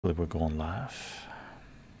We're going live.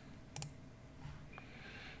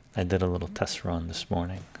 I did a little test run this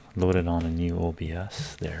morning, loaded on a new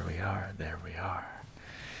OBS. There we are, there we are.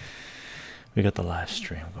 We got the live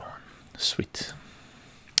stream going. Sweet.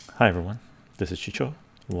 Hi everyone, this is Chycho.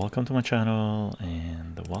 Welcome to my channel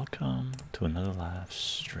and welcome to another live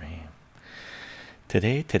stream.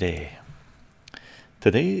 Today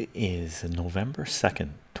is November 2nd,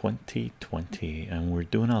 2020, and we're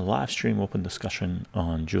doing a live stream open discussion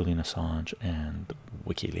on Julian Assange and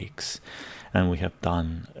WikiLeaks, and we have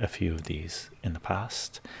done a few of these in the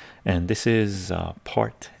past, and this is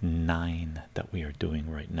part 9 that we are doing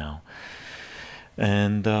right now.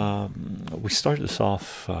 And we started this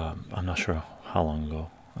off I'm not sure how long ago,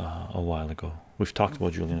 a while ago. We've talked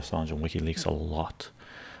about Julian Assange and WikiLeaks a lot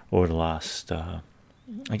over the last I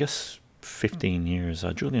guess 15 years.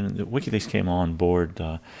 WikiLeaks came on board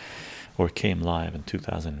or came live in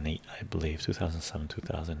 2008, I believe, 2007,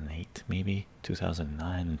 2008, maybe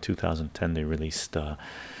 2009, and 2010 they released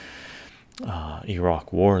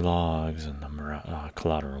Iraq war logs and the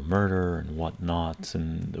collateral murder and whatnot.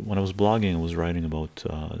 And when I was blogging, I was writing about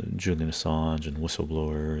Julian Assange and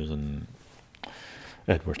whistleblowers and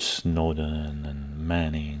Edward Snowden and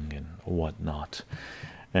Manning and whatnot.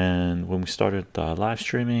 And when we started live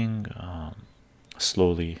streaming,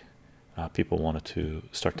 slowly people wanted to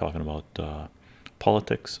start talking about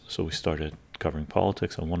politics, so we started covering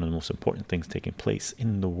politics. And one of the most important things taking place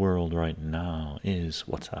in the world right now is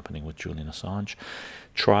what's happening with Julian Assange.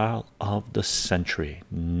 Trial of the century.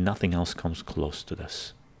 Nothing else comes close to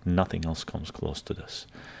this. Nothing else comes close to this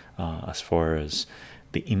as far as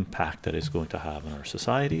the impact that is going to have on our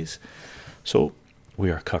societies. So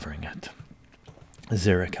we are covering it.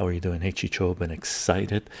 Zarek, how are you doing? Hey Chycho, been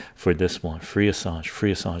excited for this one. Free Assange,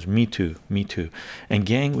 free Assange. Me too, me too. And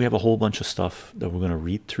gang, we have a whole bunch of stuff that we're going to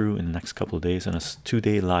read through in the next couple of days, and a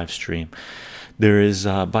 2-day live stream. There is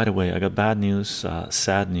by the way, I got bad news,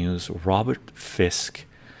 sad news. Robert Fisk,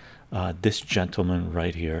 this gentleman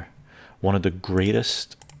right here, one of the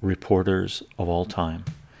greatest reporters of all time,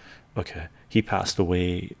 okay, he passed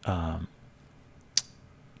away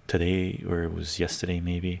today, or it was yesterday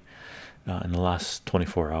maybe. In the last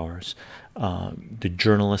 24 hours, the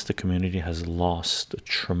journalistic community has lost a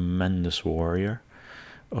tremendous warrior.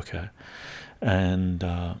 Okay, and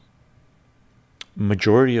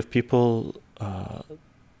majority of people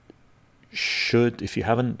should, if you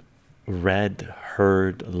haven't read,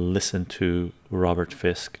 heard, listened to Robert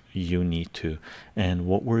Fisk, you need to. And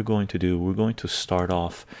what we're going to do, we're going to start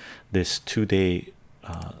off this 2-day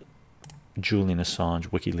Julian Assange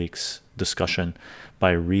WikiLeaks discussion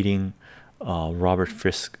by reading Robert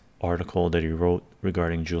Fisk article that he wrote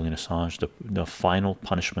regarding Julian Assange, the final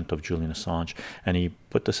punishment of Julian Assange, and he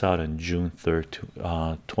put this out on June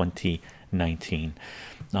 3rd, 2019.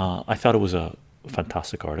 I thought it was a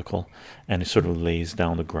fantastic article, and it sort of lays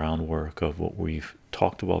down the groundwork of what we've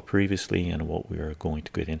talked about previously and what we are going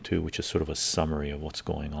to get into, which is sort of a summary of what's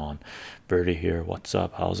going on. Birdie here, what's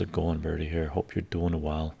up? How's it going, Birdie here? Hope you're doing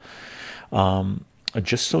well.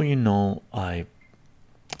 Just so you know,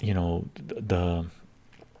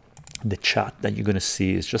 the chat that you're going to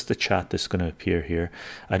see is just the chat that's going to appear here.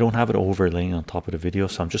 I don't have it overlaying on top of the video,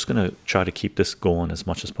 so I'm just going to try to keep this going as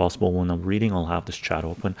much as possible. When I'm reading, I'll have this chat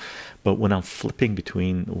open, but when I'm flipping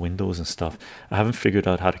between windows and stuff, I haven't figured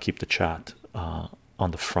out how to keep the chat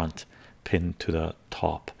on the front, pinned to the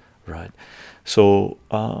top, right? So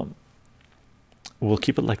we'll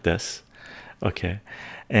keep it like this, okay?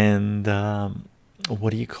 And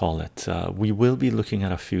what do you call it? We will be looking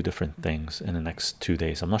at a few different things in the next 2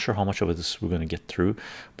 days. I'm not sure how much of this we're going to get through,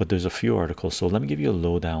 but there's a few articles. So let me give you a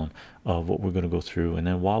lowdown of what we're going to go through, and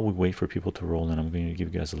then while we wait for people to roll in, I'm going to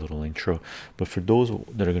give you guys a little intro. But for those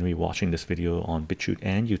that are going to be watching this video on BitChute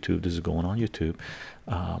and YouTube, this is going on YouTube.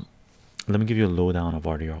 Let me give you a lowdown of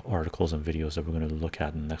articles and videos that we're going to look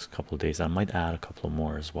at in the next couple of days. I might add a couple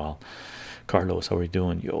more as well. Carlos, how are you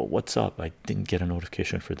doing? Yo, what's up? I didn't get a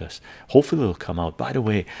notification for this. Hopefully it'll come out. By the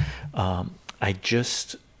way, I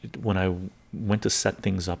just, when I went to set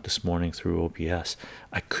things up this morning through OBS,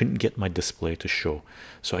 I couldn't get my display to show.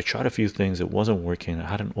 So I tried a few things. It wasn't working. I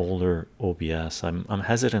had an older OBS. I'm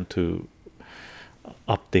hesitant to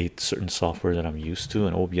update certain software that I'm used to,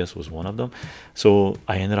 and OBS was one of them. So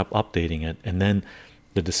I ended up updating it, and then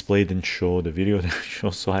the display didn't show, the video didn't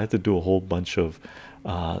show, so I had to do a whole bunch of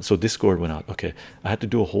so Discord went out. Okay, I had to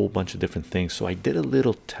do a whole bunch of different things. So I did a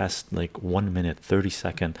little test, like 1 minute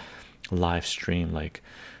 30-second live stream, like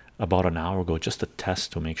about an hour ago, just a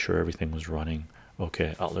test to make sure everything was running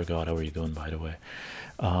okay. Outler God, how are you doing, by the way?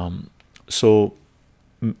 So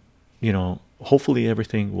you know, hopefully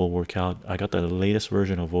everything will work out. I got the latest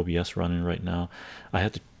version of OBS running right now. I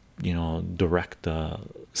had to, you know, direct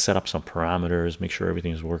set up some parameters, make sure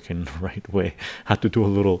everything is working the right way. Had to do a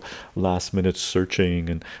little last minute searching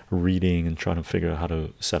and reading and trying to figure out how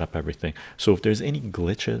to set up everything. So if there's any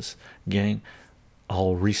glitches, gang,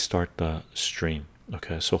 I'll restart the stream.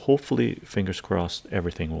 Okay, so hopefully, fingers crossed,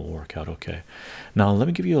 everything will work out okay. Now let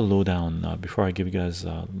me give you a lowdown before I give you guys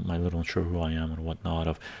my little intro, who I am and whatnot,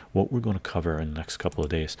 of what we're going to cover in the next couple of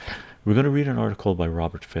days. We're going to read an article by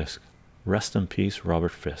Robert Fisk. Rest in peace,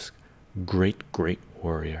 Robert Fisk. Great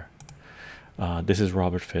warrior. This is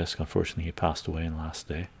Robert Fisk. Unfortunately, he passed away in the last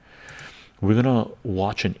day. We're going to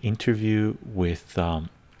watch an interview with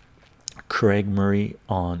Craig Murray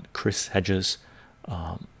on Chris Hedges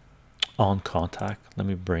on Contact. Let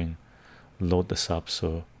me load this up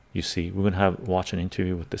so you see. We're gonna watch an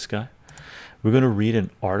interview with this guy. We're gonna read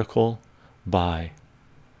an article by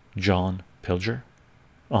John Pilger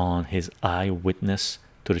on his eyewitness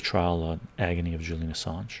to the trial on Agony of Julian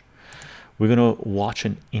Assange. We're gonna watch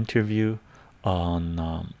an interview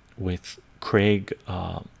on with Craig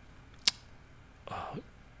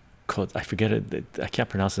I forget it, I can't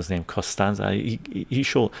pronounce his name, Costanza.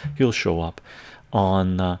 He'll show up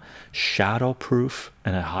on Shadowproof,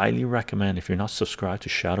 and I highly recommend, if you're not subscribed to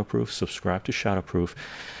Shadowproof, subscribe to Shadowproof.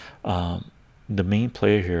 The main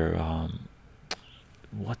player here,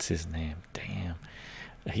 what's his name? Damn,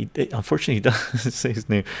 unfortunately he doesn't say his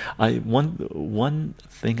name. One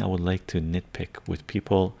thing I would like to nitpick with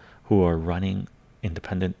people who are running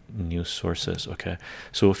independent news sources. Okay,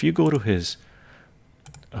 so if you go to his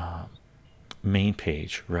main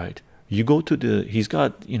page, right, you go to he's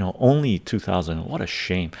got, you know, only 2,000. What a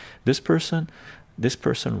shame. This person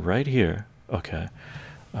right here, okay,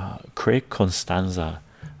 Craig Constanza,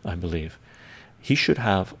 I believe, he should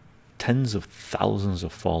have tens of thousands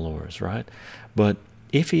of followers, right? But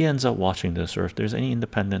if he ends up watching this, or if there's any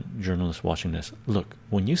independent journalist watching this, look,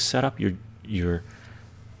 when you set up your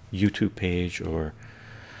YouTube page or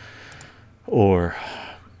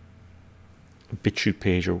BitChute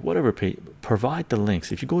page or whatever page, provide the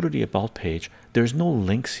links. If you go to the about page, there's no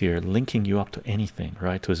links here linking you up to anything,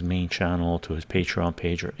 right? To his main channel, to his Patreon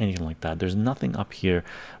page, or anything like that. There's nothing up here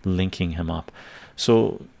linking him up.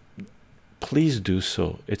 So please do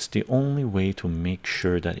so. It's the only way to make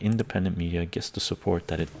sure that independent media gets the support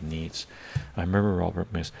that it needs. I remember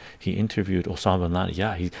Robert Miss, he interviewed Osama bin Laden.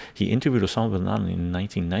 Yeah, he interviewed Osama bin Laden in the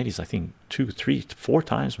 1990s, I think 2, 3, 4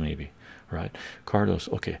 times maybe, right? Carlos,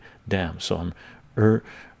 okay, damn. So I'm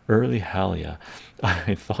early, hell yeah.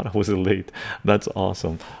 I thought I was late. That's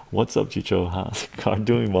awesome. What's up, Chycho? I'm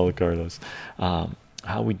doing well, Carlos.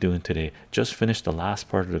 How we doing today? Just finished the last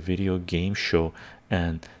part of the video game show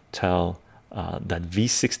and tell that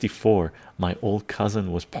V64, my old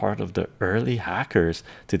cousin, was part of the early hackers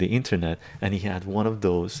to the internet, and he had one of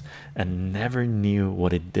those and never knew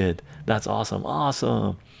what it did. That's awesome.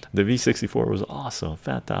 The V64 was awesome.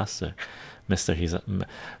 Fantastic. Mr.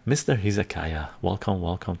 Hizakaya,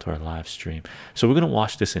 welcome to our live stream. So we're going to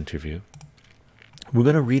watch this interview. We're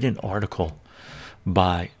going to read an article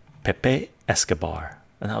by Pepe Escobar.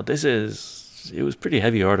 Now it was pretty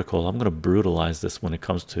heavy article. I'm going to brutalize this when it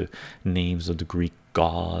comes to names of the Greek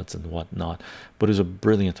gods and whatnot, but it's a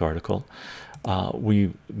brilliant article.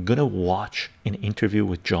 We're going to watch an interview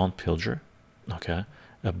with John Pilger. Okay,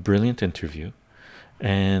 a brilliant interview.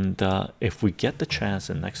 And if we get the chance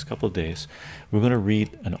in the next couple of days, we're going to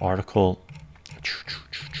read an article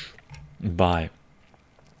by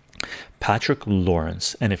Patrick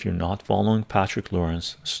Lawrence. And if you're not following Patrick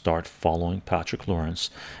Lawrence, start following Patrick Lawrence,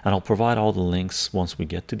 and I'll provide all the links once we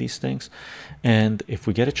get to these things. And if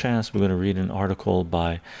we get a chance, we're going to read an article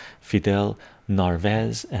by Fidel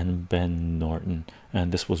Narvaez and Ben Norton,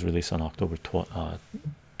 and this was released on October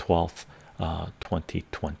 12th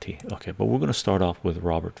 2020. Okay, but we're going to start off with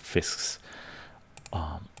Robert Fisk's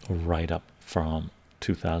write-up from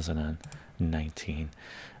 2019,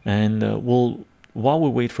 and while we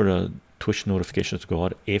wait for the Twitch notifications to go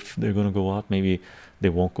out, if they're going to go out, maybe they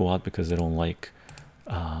won't go out because they don't like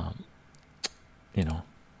you know,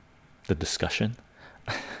 the discussion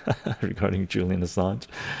regarding Julian Assange.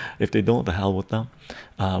 If they don't, the hell with them.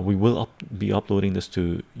 We will be uploading this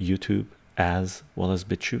to YouTube as well as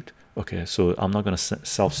BitChute. Okay, so I'm not going to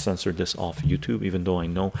self-censor this off YouTube, even though I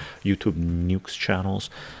know YouTube nukes channels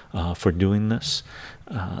for doing this,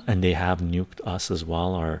 and they have nuked us as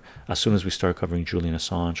well. As soon as we start covering Julian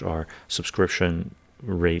Assange, our subscription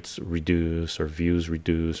rates reduce, or views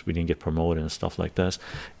reduce, we didn't get promoted and stuff like this.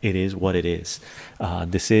 It is what it is.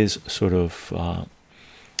 This is sort of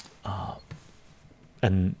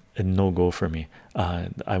an a no-go for me.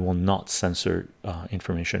 I will not censor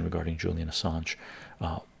information regarding Julian Assange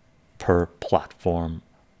per platform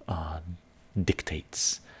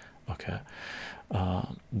dictates. Okay.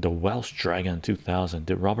 The Welsh Dragon 2000.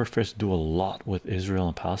 Did Robert Fisk do a lot with Israel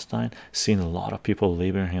and Palestine? Seen a lot of people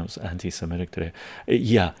labeling him as anti-Semitic today.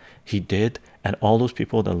 Yeah, he did, and all those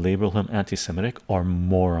people that label him anti-Semitic are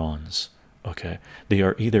morons. Okay, they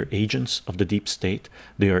are either agents of the deep state,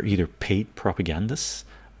 they are either paid propagandists,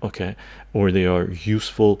 okay, or they are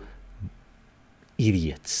useful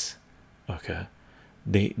idiots. Okay,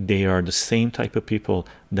 they are the same type of people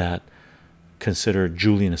that consider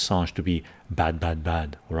Julian Assange to be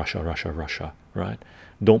bad, Russia, right?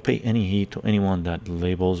 Don't pay any heed to anyone that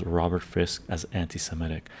labels Robert Fisk as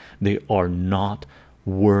anti-Semitic. They are not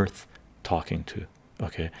worth talking to.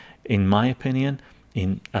 Okay, in my opinion,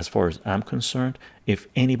 as far as I'm concerned, if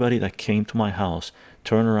anybody that came to my house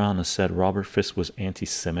turned around and said Robert Fisk was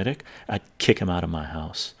anti-Semitic, I'd kick him out of my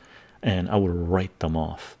house and I would write them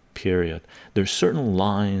off, period. There's certain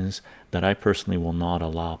lines that I personally will not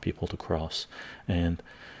allow people to cross, and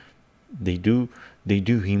they do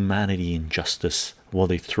humanity injustice when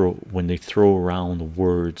they throw around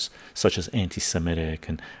words such as anti-Semitic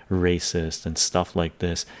and racist and stuff like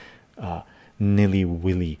this,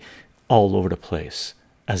 nilly-willy, all over the place,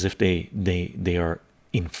 as if they are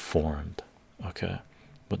informed. Okay,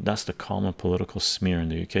 but that's the common political smear in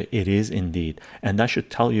the UK. It is indeed, and that should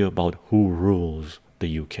tell you about who rules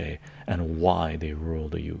the UK and why they rule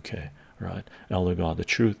the UK, right? Elder God, the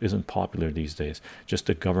truth isn't popular these days, just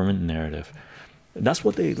a government narrative. That's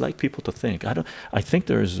what they like people to think. I think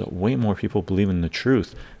there's way more people believe in the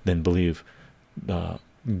truth than believe the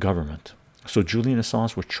government. So Julian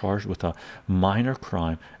Assange was charged with a minor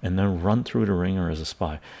crime and then run through the ringer as a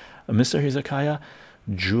spy. Mr. Hezekiah,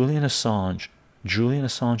 Julian Assange's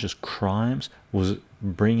crimes was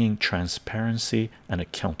bringing transparency and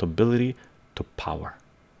accountability to power.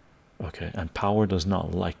 Okay, and power does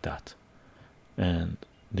not like that, and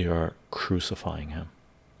they are crucifying him.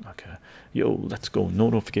 Okay, yo, let's go.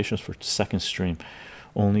 Notifications for second stream,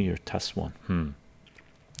 only your test one.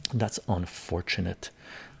 That's unfortunate.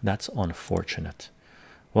 That's unfortunate.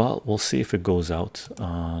 Well, we'll see if it goes out.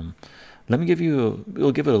 Let me give you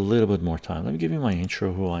we'll give it a little bit more time. Let me give you my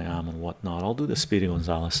intro, who I am and whatnot. I'll do the Speedy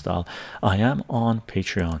Gonzalez style. I am on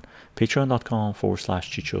Patreon,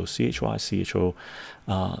 patreon.com/chycho, chycho.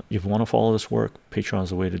 If you want to follow this work, Patreon is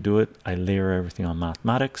the way to do it. I layer everything on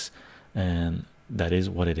mathematics, and that is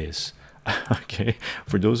what it is. Okay,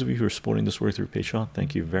 for those of you who are supporting this work through Patreon,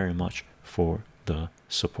 thank you very much for the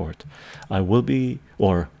support. We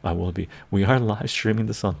are live streaming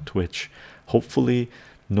this on Twitch. Hopefully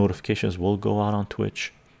notifications will go out on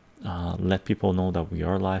Twitch. Let people know that we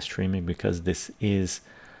are live streaming, because this is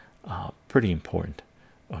pretty important.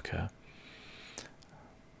 Okay,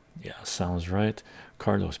 yeah, sounds right.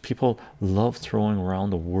 Carlos, people love throwing around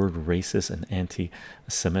the word racist and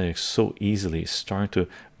anti-Semitic so easily. It's starting to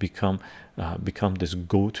become this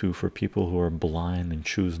go-to for people who are blind and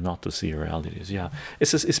choose not to see realities. Yeah,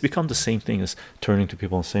 it's become the same thing as turning to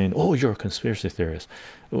people and saying, "Oh, you're a conspiracy theorist."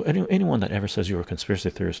 Anyone that ever says you're a conspiracy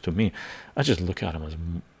theorist to me, I just look at them as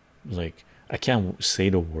like, I can't say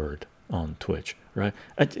the word on Twitch, right?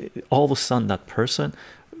 All of a sudden that person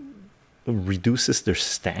reduces their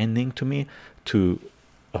standing to me to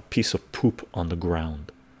a piece of poop on the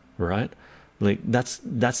ground, right? Like that's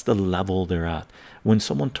the level they're at. When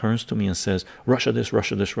someone turns to me and says Russia this,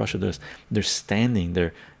 Russia this, Russia this, their standing,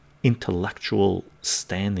 their intellectual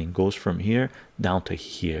standing goes from here down to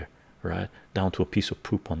here, right? Down to a piece of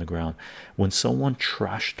poop on the ground. When someone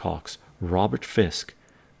trash talks Robert Fisk,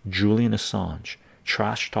 Julian Assange,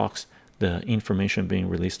 trash talks the information being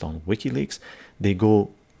released on WikiLeaks, they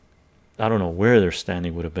go, I don't know where their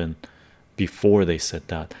standing would have been before they said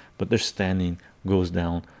that, but their standing goes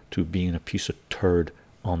down to being a piece of turd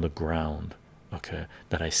on the ground, okay,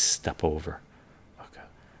 that I step over. Okay,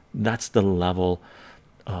 that's the level,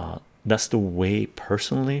 that's the way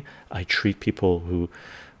personally I treat people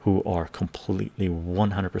who are completely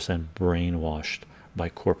 100% brainwashed by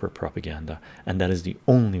corporate propaganda, and that is the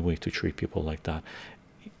only way to treat people like that.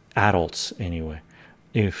 Adults anyway.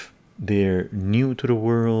 If they're new to the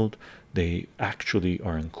world, they actually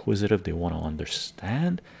are inquisitive, they want to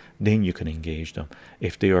understand, then you can engage them.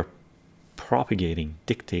 If they are propagating,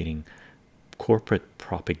 dictating corporate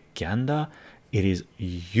propaganda, it is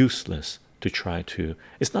useless to try to,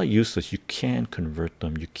 it's not useless, you can convert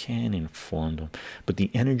them, you can inform them, but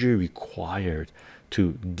the energy required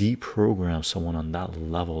to deprogram someone on that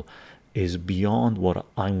level is beyond what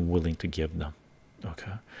I'm willing to give them.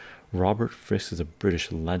 Okay, Robert Fisk is a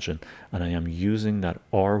British legend, and I am using that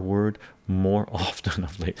R word more often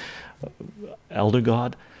of late. Elder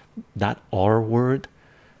God, that R word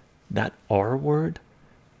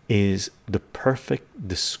is the perfect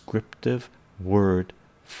descriptive word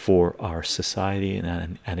for our society,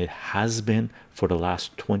 and it has been for the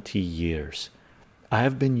last 20 years. I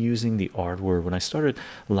have been using the R word. When I started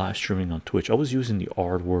live streaming on Twitch, I was using the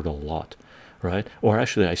R word a lot, right? Or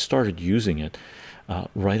actually, I started using it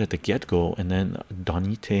right at the get-go, and then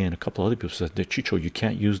Donite and a couple other people said, Chycho, you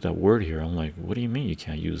can't use that word here. I'm like, what do you mean you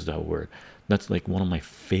can't use that word? That's like one of my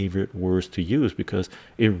favorite words to use, because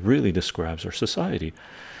it really describes our society,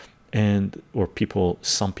 and or people,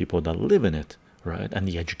 some people that live in it, right? And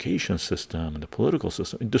the education system and the political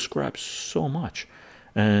system. It describes so much,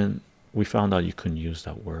 and we found out you couldn't use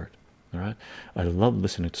that word. All right, I love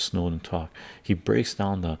listening to Snowden talk. He breaks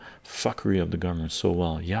down the fuckery of the government so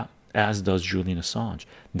well. Yeah, as does Julian Assange.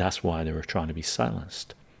 That's why they were trying to be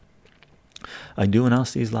silenced. I do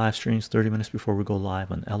announce these live streams 30 minutes before we go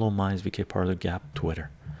live on LO Minds, VK Parlor, Gap, Twitter.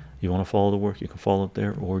 You want to follow the work, you can follow it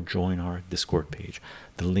there, or join our Discord page.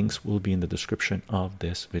 The links will be in the description of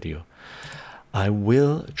this video. I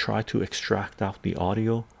will try to extract out the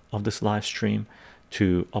audio of this live stream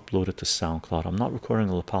to upload it to SoundCloud. I'm not recording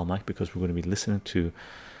a lapel mic because we're going to be listening to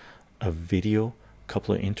a video, a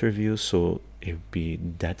couple of interviews, so it would be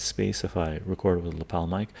dead space if I record it with a lapel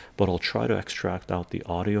mic. But I'll try to extract out the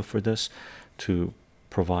audio for this to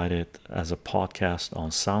provide it as a podcast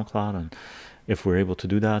on SoundCloud. And if we're able to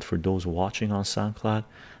do that for those watching on SoundCloud,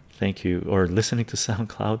 thank you, or listening to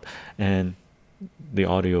SoundCloud, and the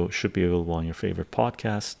audio should be available on your favorite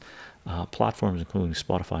podcast platforms, including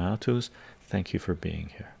Spotify and iTunes. Thank you for being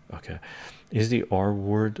here. Okay, is the R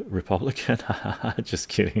word Republican? Just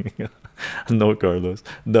kidding. No, Carlos,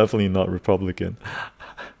 definitely not Republican.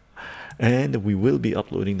 And we will be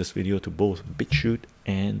uploading this video to both BitChute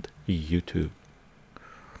and YouTube.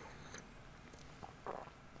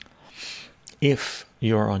 If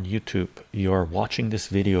you're on YouTube, you're watching this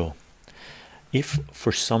video, if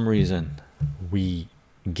for some reason we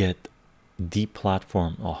get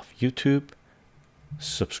deplatformed off YouTube,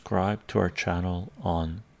 subscribe to our channel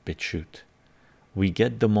on BitChute. We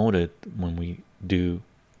get demoted when we do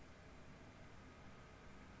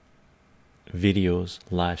videos,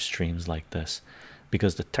 live streams like this,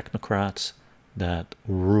 because the technocrats that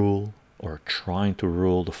rule or trying to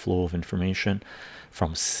rule the flow of information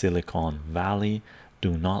from Silicon Valley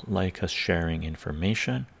do not like us sharing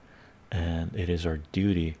information, and it is our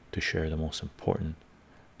duty to share the most important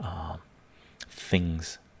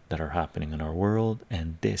things that are happening in our world.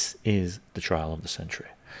 And this is the trial of the century.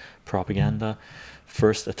 Propaganda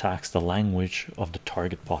first attacks the language of the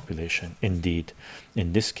target population, indeed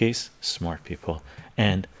in this case smart people,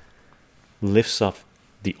 and lifts up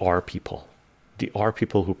the R people,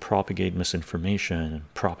 who propagate misinformation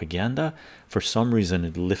and propaganda. For some reason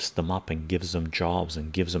it lifts them up and gives them jobs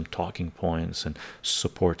and gives them talking points and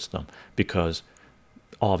supports them, because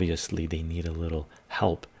obviously they need a little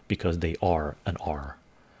help because they are an R,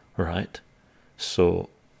 right? So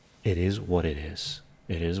it is what it is.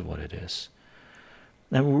 It is what it is.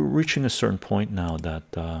 And we're reaching a certain point now that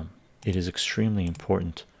it is extremely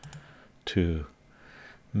important to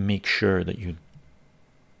make sure that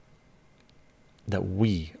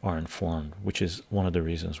we are informed, which is one of the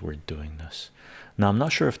reasons we're doing this. Now, I'm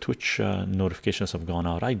not sure if Twitch notifications have gone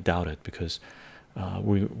out. I doubt it, because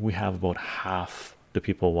we have about half the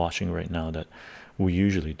people watching right now that we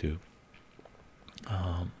usually do.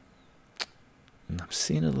 I'm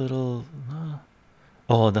seeing a little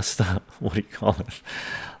oh, that's the, what do you call it,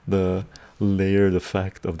 the layered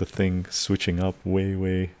effect of the thing switching up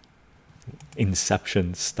way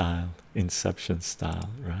inception style,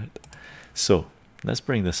 right? So let's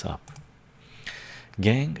bring this up,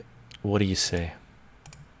 gang. What do you say?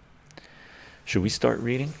 Should we start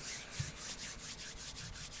reading?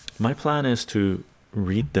 My plan is to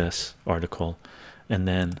read this article and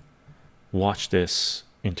then watch this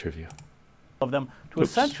interview of them to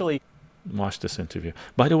essentially watch this interview.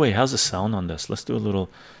 By the way, how's the sound on this? Let's do a little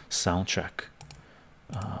sound check.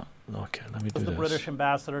 Okay, let me do this. The British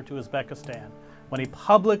ambassador to Uzbekistan, when he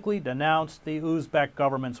publicly denounced the Uzbek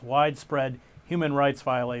government's widespread human rights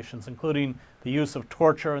violations, including the use of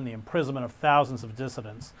torture and the imprisonment of thousands of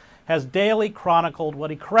dissidents, has daily chronicled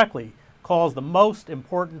what he correctly calls the most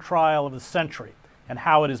important trial of the century and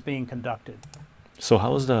how it is being conducted. So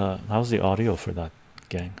how's the audio for that,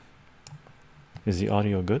 gang? Is the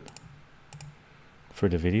audio good for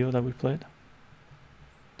the video that we played?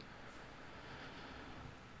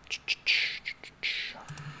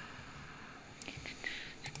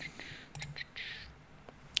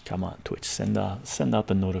 Come on, Twitch, send out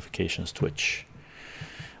the notifications, Twitch.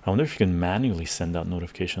 I wonder if you can manually send out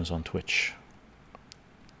notifications on Twitch.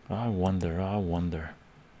 I wonder.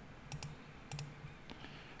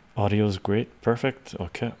 Audio is great, perfect.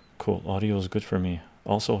 Okay, cool. Audio is good for me.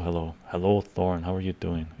 Also, hello Thorn, how are you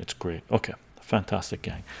doing? It's great. Okay, fantastic,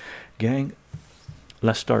 gang.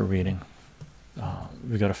 Let's start reading.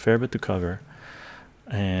 We got a fair bit to cover,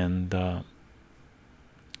 and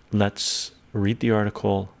let's read the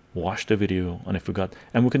article, watch the video, and if we got,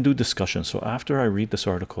 and we can do discussion. So after I read this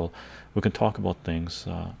article, we can talk about things.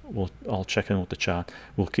 I'll check in with the chat.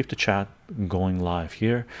 We'll keep the chat going live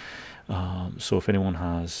here. So if anyone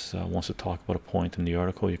wants to talk about a point in the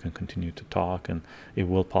article, you can continue to talk, and it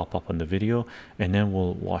will pop up on the video, and then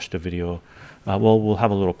we'll watch the video. We'll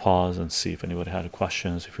have a little pause and see if anybody had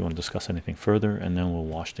questions, if you want to discuss anything further, and then we'll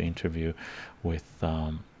watch the interview with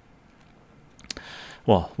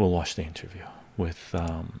we'll watch the interview with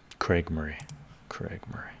Craig Murray.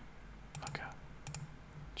 Okay.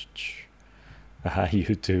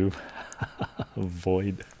 YouTube.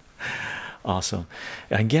 Void. Awesome.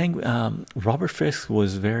 And gang, Robert Fisk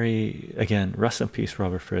was very, again, rest in peace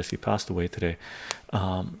Robert Fisk. He passed away today.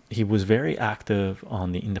 He was very active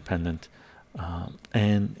on the Independent,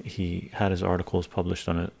 and he had his articles published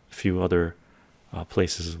on a few other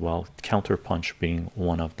places as well, Counterpunch being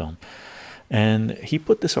one of them. And he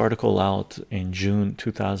put this article out in June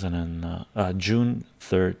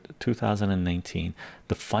 3rd 2019,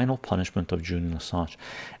 the final punishment of Julian Assange,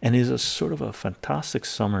 and is a sort of a fantastic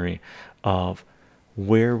summary of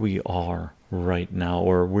where we are right now,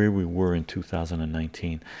 or where we were in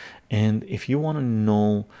 2019. And if you want to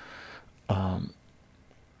know,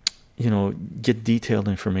 get detailed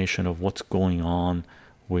information of what's going on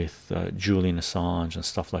with Julian Assange and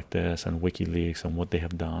stuff like this, and WikiLeaks and what they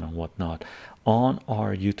have done and whatnot, on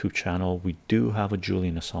our YouTube channel we do have a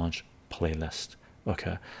Julian Assange playlist.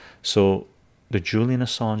 Okay, so the Julian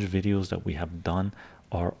Assange videos that we have done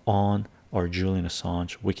are on our Julian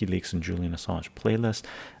Assange, WikiLeaks and Julian Assange playlist,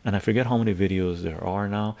 and I forget how many videos there are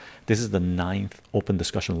now. This is the 9th open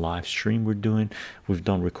discussion live stream we're doing. We've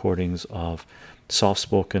done recordings of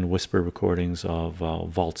soft-spoken whisper recordings of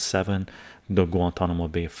Vault 7, the Guantanamo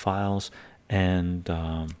Bay files, and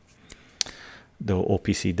the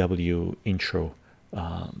OPCW intro,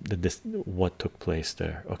 what took place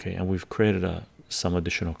there. Okay, and we've created some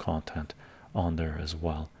additional content on there as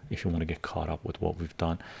well if you want to get caught up with what we've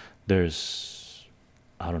done. There's,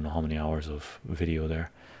 I don't know how many hours of video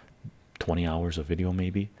there, 20 hours of video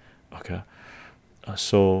maybe. Okay,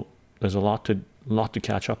 so there's a lot to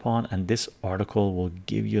catch up on, and this article will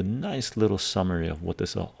give you a nice little summary of what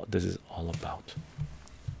this is all about.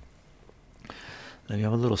 Let me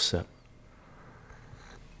have a little sip.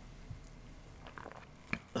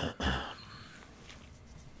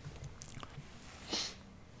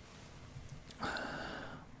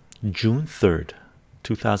 June 3rd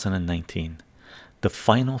 2019, the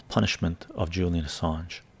final punishment of Julian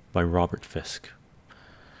Assange, by Robert Fisk.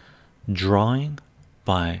 Drawing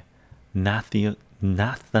by Nathaniel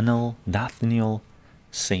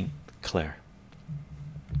St. Clair.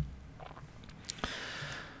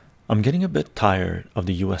 I'm getting a bit tired of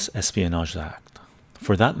the US Espionage Act.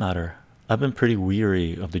 For that matter, I've been pretty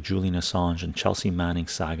weary of the Julian Assange and Chelsea Manning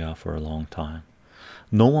saga for a long time.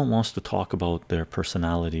 No one wants to talk about their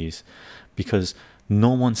personalities because no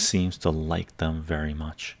one seems to like them very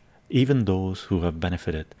much, even those who have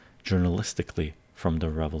benefited journalistically from their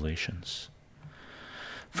revelations.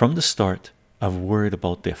 From the start, I've worried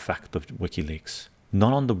about the effect of WikiLeaks,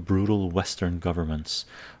 not on the brutal Western governments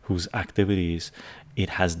whose activities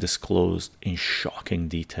it has disclosed in shocking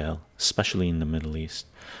detail, especially in the Middle East,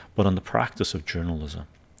 but on the practice of journalism.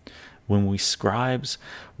 When we scribes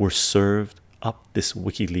were served up this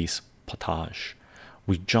WikiLeaks potage,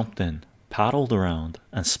 we jumped in, paddled around,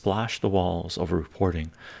 and splashed the walls of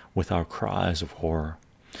reporting with our cries of horror.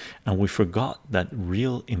 And we forgot that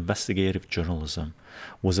real investigative journalism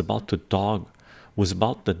was about the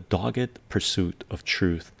dogged pursuit of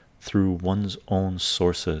truth through one's own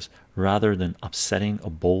sources, rather than upsetting a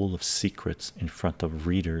bowl of secrets in front of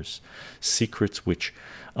readers, secrets which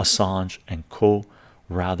Assange and co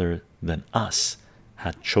rather than us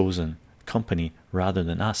had chosen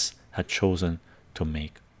to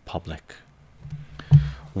make public.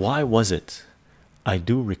 Why was it, I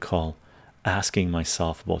do recall asking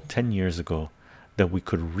myself about 10 years ago, that we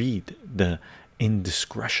could read the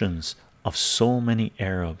indiscretions of so many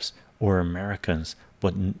Arabs or Americans,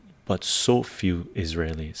 but so few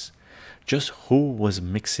Israelis? Just who was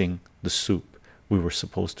mixing the soup we were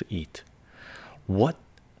supposed to eat? What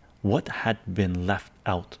had been left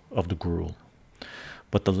out of the gruel?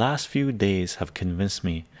 but the last few days have convinced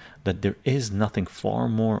me that there is nothing far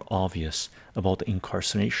more obvious about the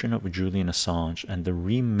incarceration of Julian Assange and the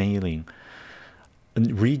re-jailing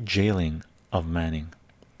of Manning,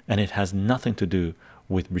 and it has nothing to do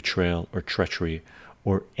with betrayal or treachery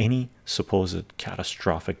or any supposed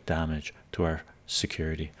catastrophic damage to our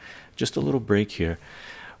security. Just a little break here.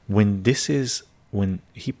 When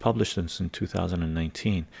he published this in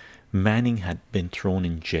 2019, Manning had been thrown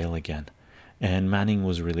in jail again, and Manning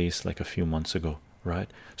was released like a few months ago, right?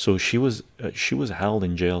 So she was held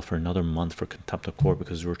in jail for another month for contempt of court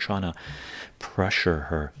because we were trying to pressure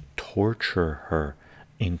her, torture her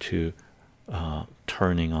into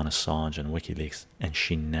turning on Assange and WikiLeaks, and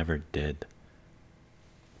she never did.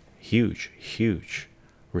 Huge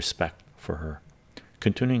respect for her.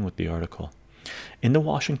 Continuing with the article, in the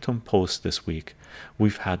Washington Post this week,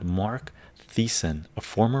 we've had Mark Thiessen, a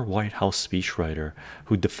former White House speechwriter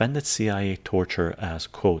who defended CIA torture as,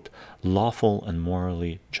 quote, lawful and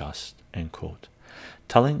morally just, end quote,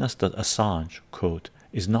 telling us that Assange, quote,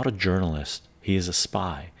 is not a journalist, he is a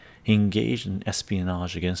spy. He engaged in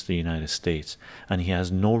espionage against the United States, and he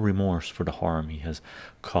has no remorse for the harm he has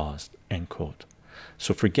caused, end quote.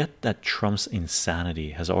 So forget that Trump's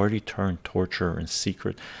insanity has already turned torture and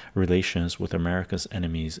secret relations with America's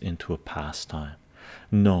enemies into a pastime.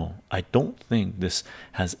 No, I don't think this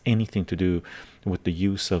has anything to do with the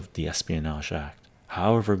use of the Espionage Act,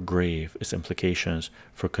 however grave its implications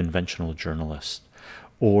for conventional journalists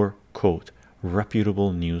or, quote,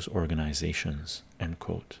 reputable news organizations, end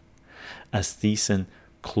quote. As Thiessen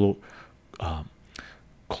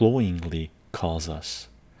cloyingly calls us,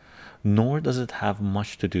 nor does it have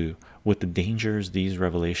much to do with the dangers these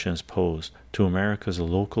revelations pose to America's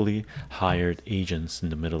locally hired agents in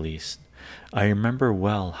the Middle East. I remember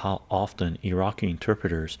well how often Iraqi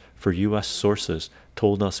interpreters for US sources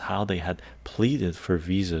told us how they had pleaded for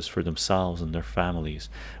visas for themselves and their families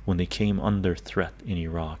when they came under threat in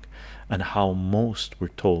Iraq, and how most were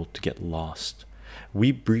told to get lost.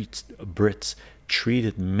 We Brits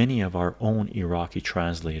treated many of our own Iraqi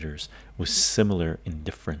translators with similar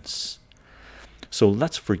indifference. So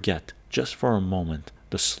let's forget just for a moment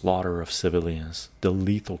the slaughter of civilians, the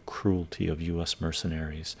lethal cruelty of US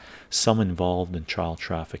mercenaries, some involved in child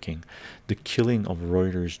trafficking, the killing of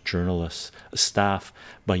Reuters journalists, staffed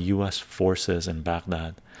by US forces in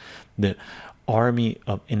Baghdad, the army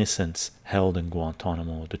of innocents held in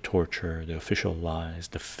Guantanamo, the torture, the official lies,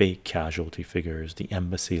 the fake casualty figures, the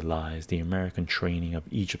embassy lies, the American training of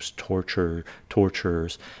Egypt's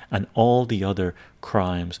torturers, and all the other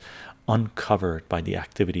crimes uncovered by the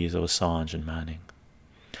activities of Assange and Manning.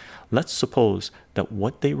 Let's suppose that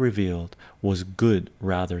what they revealed was good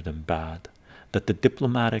rather than bad, that the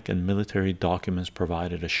diplomatic and military documents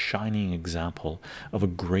provided a shining example of a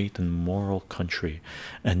great and moral country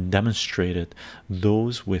and demonstrated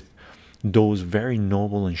those very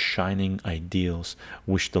noble and shining ideals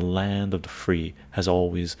which the land of the free has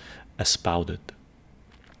always espoused.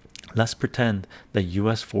 Let's pretend that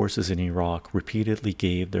US forces in Iraq repeatedly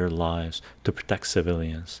gave their lives to protect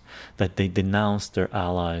civilians, that they denounced their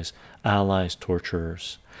allies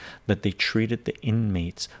torturers, that they treated the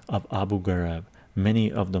inmates of Abu Ghraib, many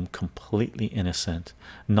of them completely innocent,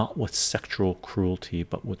 not with sexual cruelty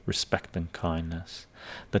but with respect and kindness,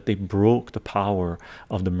 that they broke the power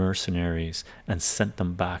of the mercenaries and sent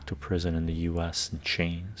them back to prison in the US in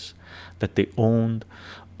chains, that they owned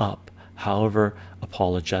up, however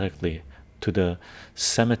apologetically, to the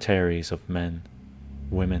cemeteries of men,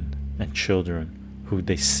 women, and children who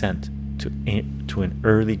they sent to an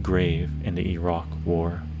early grave in the Iraq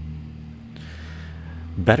War.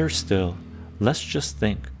 Better still, let's just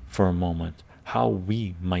think for a moment how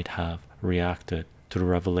we might have reacted to the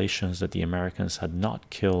revelations that the Americans had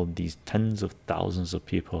not killed these tens of thousands of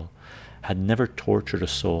people, had never tortured a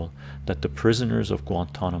soul, that the prisoners of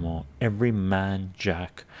Guantanamo, every man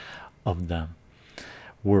jack of them,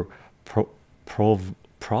 were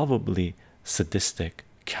probably sadistic,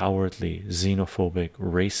 cowardly, xenophobic,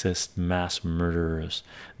 racist mass murderers,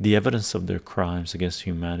 the evidence of their crimes against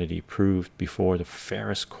humanity proved before the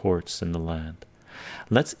fairest courts in the land.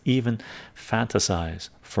 Let's even fantasize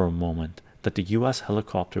for a moment that the US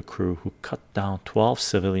helicopter crew who cut down 12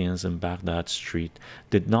 civilians in Baghdad Street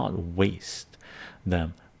did not waste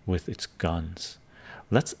them with its guns.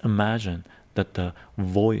 Let's imagine that the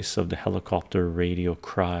voice of the helicopter radio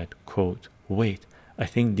cried, quote, wait, I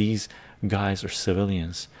think these guys are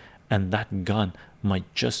civilians, and that gun might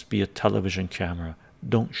just be a television camera,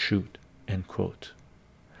 don't shoot, end quote.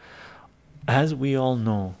 As we all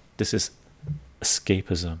know, this is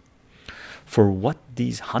escapism. For what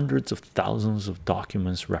these hundreds of thousands of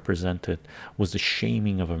documents represented was the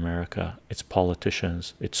shaming of America, its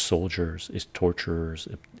politicians, its soldiers, its torturers,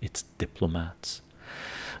 its diplomats.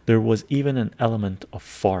 There was even an element of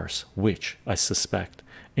farce which, I suspect,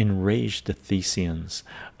 enraged the Thesians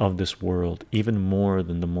of this world even more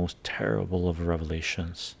than the most terrible of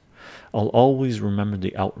revelations. I'll always remember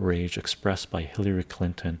the outrage expressed by Hillary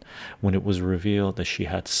Clinton when it was revealed that she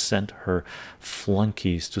had sent her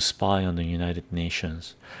flunkies to spy on the United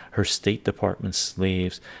Nations. Her State Department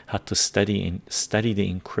slaves had to study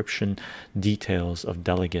the encryption details of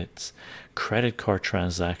delegates, credit card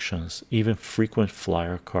transactions, even frequent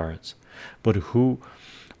flyer cards. But who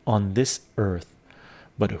on this earth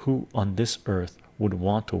would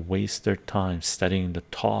want to waste their time studying the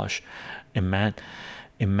tosh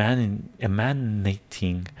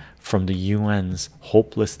emanating from the UN's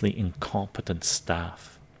hopelessly incompetent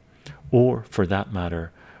staff? Or, for that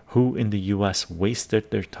matter, who in the US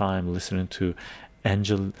wasted their time listening to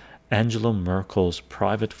Angela Merkel's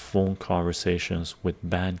private phone conversations with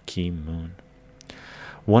Ban Ki-moon?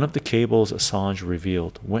 One of the cables Assange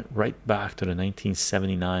revealed went right back to the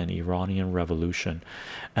 1979 Iranian Revolution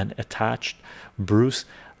and attached Bruce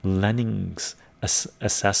Lenning's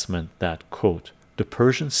assessment that, quote, the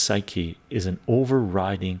Persian psyche is an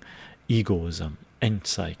overriding egoism, end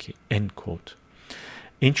psyche, end quote.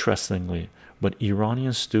 Interestingly, but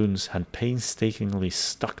Iranian students had painstakingly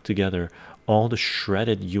stuck together all the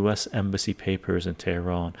shredded US embassy papers in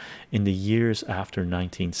Tehran in the years after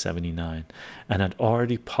 1979 and had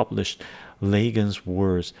already published Lagan's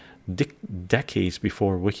words decades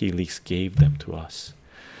before WikiLeaks gave them to us.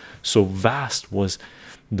 So vast was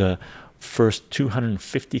the first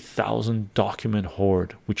 250,000 document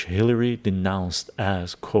hoard which Hillary denounced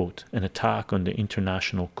as, quote, an attack on the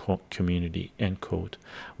international community, end quote,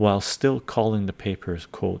 while still calling the papers,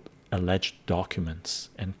 quote, alleged documents,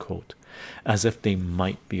 end quote, as if they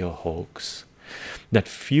might be a hoax, that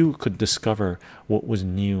few could discover what was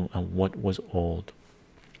new and what was old.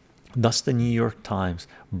 Thus the New York Times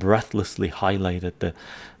breathlessly highlighted the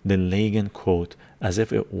Lagan quote as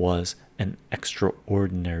if it was an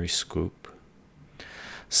extraordinary scoop.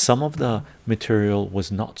 Some of the material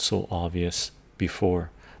was not so obvious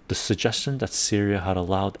before. The suggestion that Syria had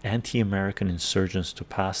allowed anti-American insurgents to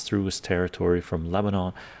pass through its territory from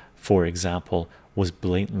Lebanon, for example, was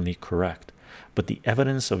blatantly correct, but the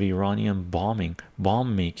evidence of Iranian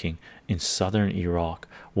bomb making in southern Iraq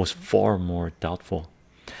was far more doubtful.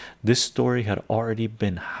 This story had already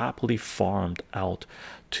been happily farmed out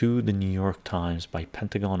to the New York Times by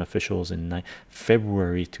Pentagon officials in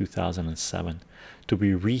February 2007 to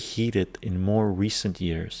be reheated in more recent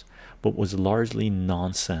years, but was largely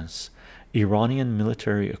nonsense. Iranian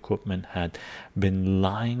military equipment had been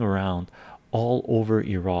lying around all over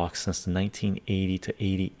Iraq since the 1980 to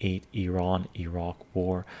 88 Iran-Iraq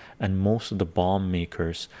war, and most of the bomb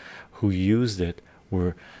makers who used it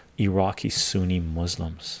were Iraqi Sunni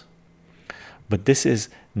Muslims. But this is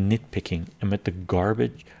nitpicking amid the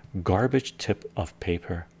garbage tip of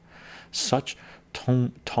paper. Such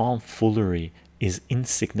tomfoolery is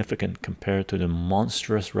insignificant compared to the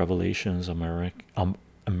monstrous revelations of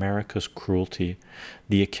America's cruelty.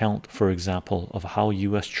 The account, for example, of how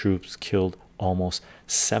US troops killed almost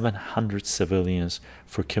 700 civilians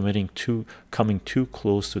for coming too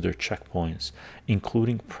close to their checkpoints,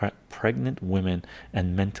 including pregnant women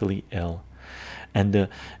and mentally ill, and the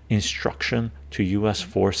instruction to US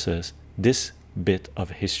forces, this bit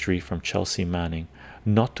of history from Chelsea Manning,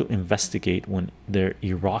 not to investigate when their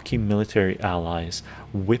Iraqi military allies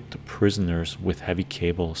whipped prisoners with heavy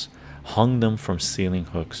cables, hung them from ceiling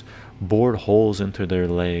hooks, bored holes into their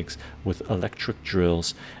legs with electric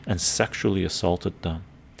drills, and sexually assaulted them.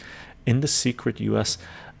 In the secret US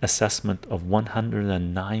assessment of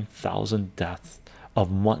 109,000 deaths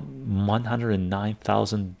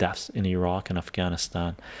in Iraq and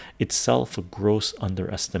Afghanistan, itself a gross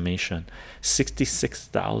underestimation,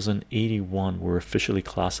 66,081 were officially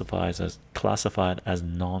classified as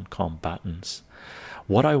non-combatants.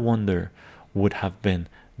 What I wonder would have been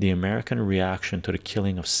the American reaction to the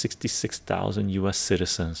killing of 66,000 US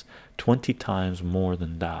citizens, 20 times more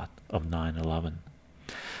than that of 9/11.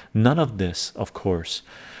 None of this, of course,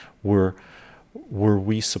 were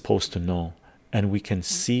we supposed to know, and we can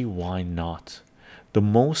see why not. The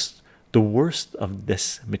worst of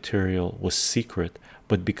this material was secret,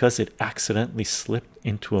 but because it accidentally slipped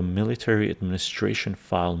into a military administration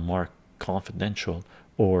file marked confidential,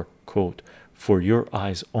 or, quote, for your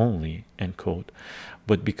eyes only, end quote,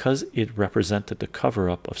 but because it represented the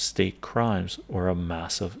cover-up of state crimes or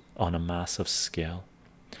on a massive scale.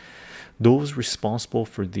 Those responsible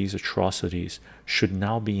for these atrocities should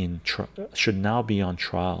now be on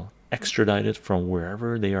trial, extradited from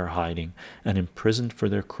wherever they are hiding, and imprisoned for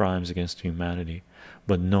their crimes against humanity.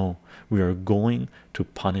 But no, we are going to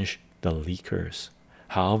punish the leakers,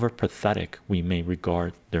 however pathetic we may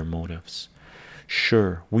regard their motives.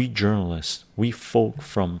 Sure, we journalists, we folk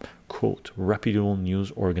from quote reputable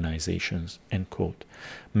news organizations end quote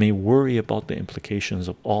may worry about the implications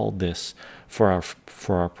of all this for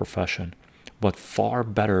our profession, but far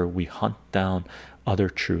better we hunt down other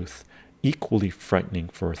truth equally frightening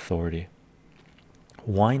for authority.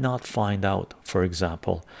 Why not find out, for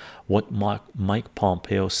example, what Mike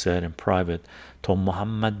Pompeo said in private to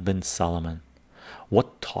Mohammed bin Salman?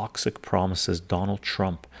 What toxic promises Donald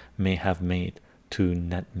Trump may have made to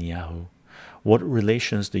Netanyahu? What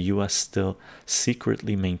relations the US still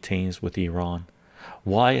secretly maintains with Iran?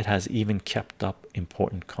 Why it has even kept up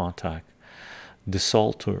important contact,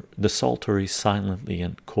 desultory silently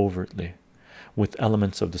and covertly, with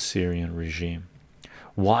elements of the Syrian regime?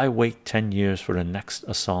 Why wait 10 years for the next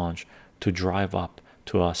Assange to drive up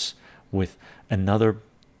to us with another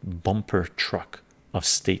bumper truck of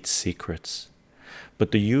state secrets?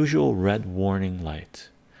 But the usual red warning light.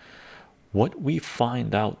 What we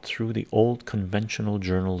find out through the old conventional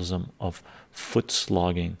journalism of foot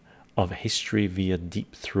slogging, of history via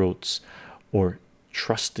deep throats or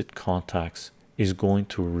trusted contacts, is going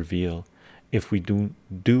to reveal, if we do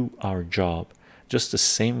our job, just the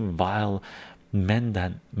same vile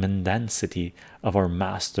mendacity of our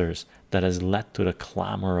masters that has led to the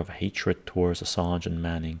clamor of hatred towards Assange and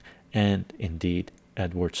Manning, and indeed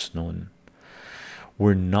Edward Snowden.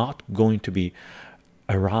 We're not going to be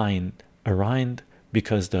arraigned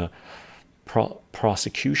because the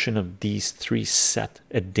prosecution of these three set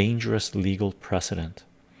a dangerous legal precedent.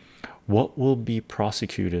 What will be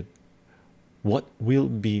prosecuted? What will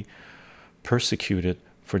be persecuted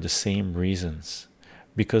for the same reasons?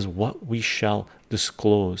 Because what we shall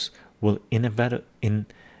disclose will inevitably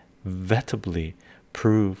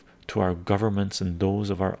prove to our governments and those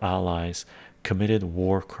of our allies committed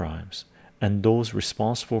war crimes, and those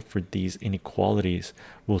responsible for these inequalities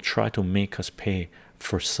will try to make us pay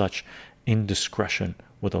for such indiscretion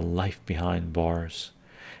with a life behind bars.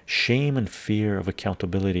 Shame and fear of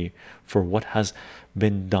accountability for what has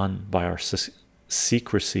been done by our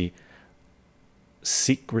secretly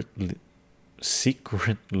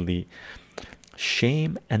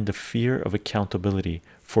shame and the fear of accountability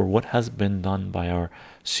for what has been done by our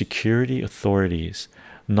security authorities,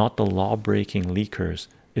 not the law-breaking leakers,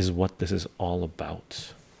 is what this is all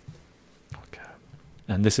about. Okay,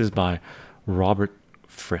 and this is by Robert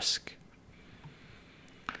Fisk,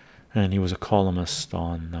 and he was a columnist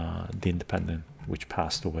on The Independent, which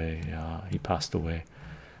passed away. He passed away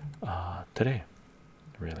today,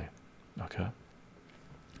 really. Okay,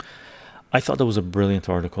 I thought that was a brilliant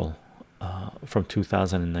article from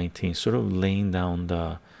 2019, sort of laying down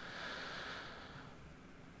the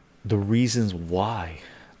reasons why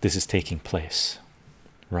this is taking place,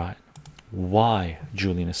 right? Why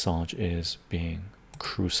Julian Assange is being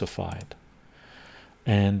crucified.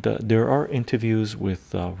 And there are interviews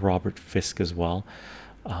with Robert Fisk as well,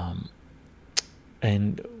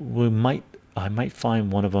 and I might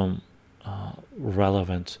find one of them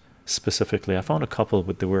relevant specifically. I found a couple,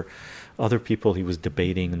 but there were other people he was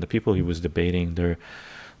debating, and the people he was debating, they're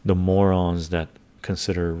the morons that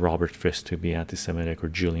consider Robert Fisk to be anti-Semitic, or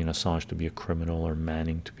Julian Assange to be a criminal, or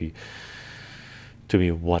Manning to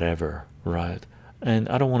be whatever, right? And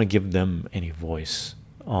I don't want to give them any voice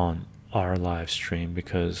on our live stream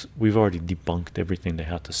because we've already debunked everything they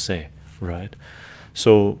had to say, right?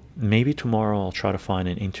 So maybe tomorrow I'll try to find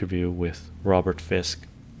an interview with Robert Fisk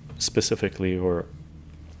specifically, or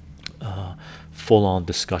full-on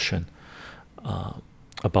discussion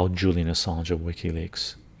about Julian Assange of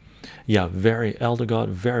WikiLeaks. Yeah, very Eldergod,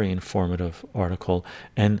 very informative article.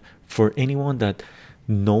 And for anyone that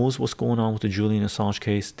knows what's going on with the Julian Assange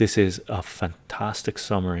case, this is a fantastic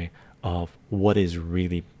summary of what is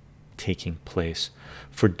really taking place.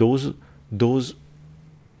 For those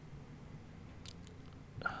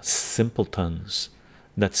simpletons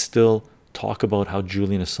that still talk about how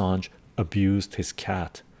Julian Assange abused his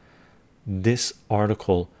cat, this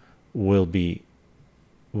article will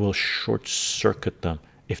short circuit them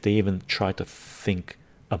if they even try to think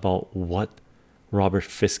about what Robert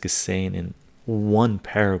Fisk is saying in one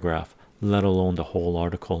paragraph, let alone the whole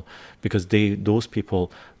article, because those people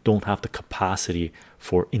don't have the capacity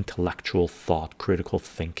for intellectual thought, critical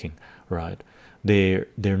thinking, right? They're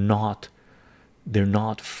not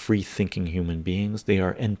free thinking human beings. They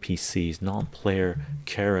are NPCs, non-player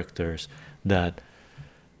characters that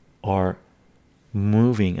are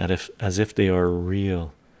moving as if they are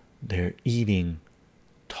real. They're eating,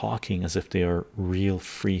 talking as if they are real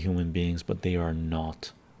free human beings, but they are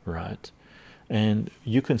not, right? And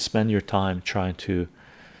you can spend your time trying to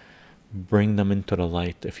bring them into the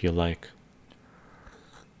light if you like.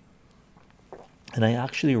 And I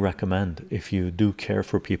actually recommend, if you do care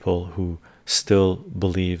for people who still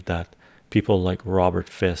believe that people like Robert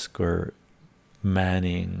Fisk or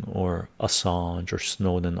Manning or Assange or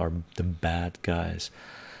Snowden are the bad guys,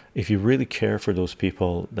 if you really care for those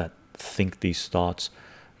people that think these thoughts,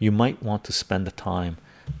 you might want to spend the time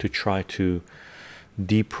to try to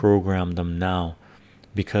deprogram them now,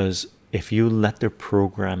 because if you let their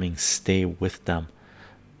programming stay with them,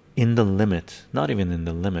 in the limit, not even in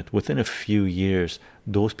the limit, within a few years,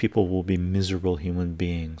 those people will be miserable human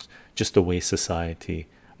beings, just the way society,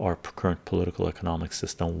 our current political economic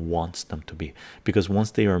system wants them to be. Because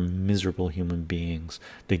once they are miserable human beings,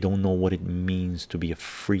 they don't know what it means to be a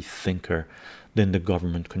free thinker, then the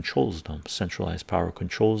government controls them. Centralized power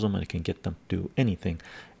controls them, and it can get them to do anything,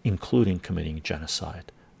 including committing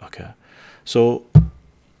genocide. Okay, so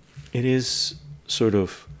it is sort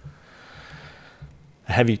of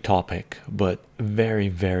a heavy topic, but very,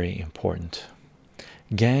 very important.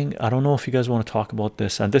 Gang, I don't know if you guys want to talk about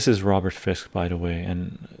this, and this is Robert Fisk, by the way,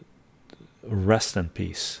 and rest in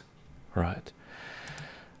peace. Right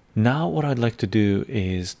now, what I'd like to do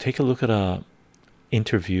is take a look at a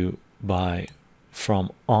interview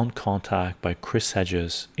from On Contact by Chris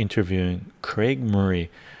Hedges, interviewing Craig Murray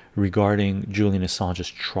regarding Julian Assange's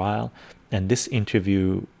trial. And this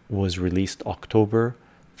interview was released October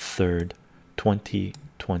 3rd,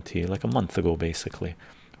 2020, like a month ago, basically,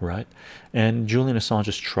 right? And Julian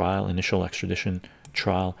Assange's trial, initial extradition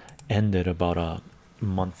trial, ended about a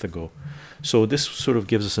month ago. So this sort of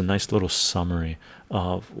gives us a nice little summary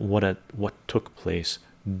of what took place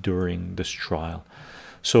during this trial.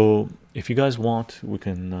 So if you guys want, we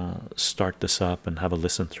can start this up and have a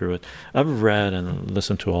listen through it. I've read and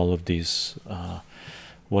listened to all of these,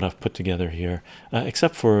 what I've put together here,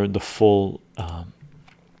 except for the full.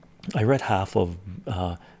 I read half of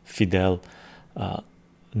Fidel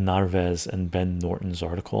Narvaez and Ben Norton's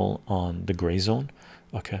article on the gray zone.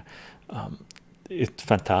 Okay, it's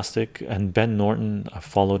fantastic. And Ben Norton, I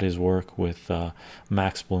followed his work with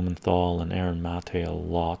Max Blumenthal and Aaron Mate a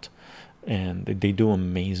lot, and they do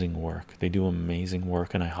amazing work. They do amazing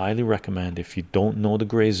work, and I highly recommend, if you don't know the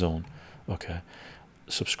gray zone, okay,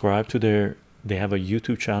 subscribe to they have a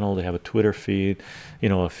YouTube channel, they have a Twitter feed. You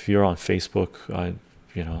know, if you're on Facebook,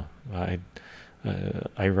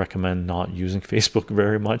 I recommend not using Facebook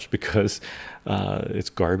very much, because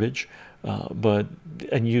it's garbage.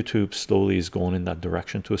 And YouTube slowly is going in that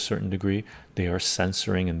direction to a certain degree. They are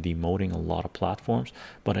censoring and demoting a lot of platforms,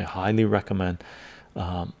 but I highly recommend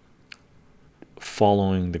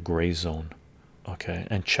following the gray zone, okay,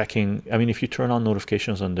 and checking. I mean, if you turn on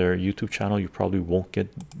notifications on their YouTube channel, you probably won't get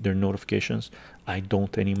their notifications. I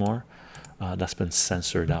don't anymore. That's been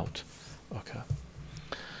censored out. Okay.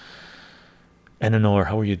 Enanor,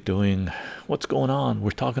 how are you doing? What's going on? We're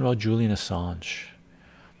talking about Julian Assange.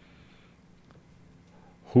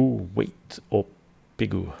 Who wait oh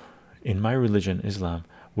pigu. In my religion, Islam,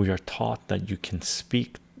 we are taught that you can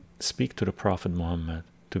speak to the Prophet Muhammad,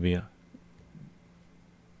 to be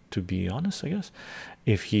honest, I guess,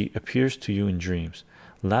 if he appears to you in dreams.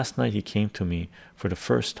 Last night he came to me for the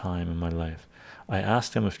first time in my life. I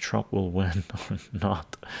asked him if Trump will win or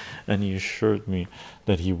not, and he assured me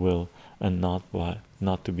that he will, and not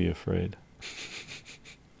to be afraid.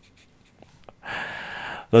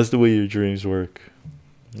 That's the way your dreams work.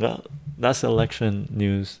 Well, that's election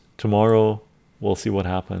news. Tomorrow we'll see what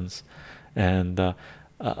happens, and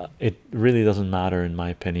it really doesn't matter, in my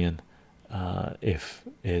opinion, if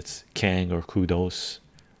it's Kang or Kudos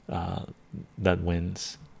that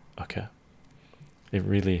wins. Okay,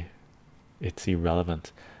 it's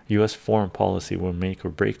irrelevant. US foreign policy will make or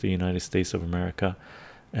break the United States of America,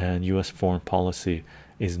 and US foreign policy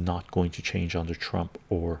is not going to change under Trump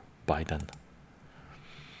or Biden.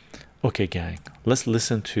 Okay, gang, let's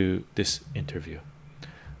listen to this interview,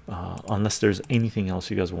 unless there's anything else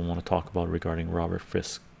you guys will want to talk about regarding Robert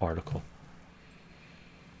Fisk's article.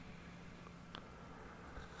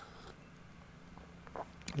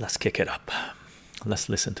 Let's kick it up. Let's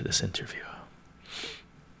listen to this interview.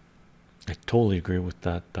 I totally agree with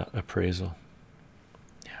that appraisal.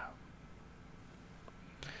 Yeah,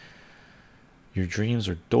 your dreams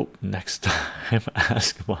are dope. Next time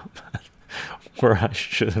ask Mom where I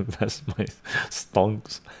should invest my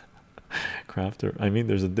stonks. Crafter, I mean,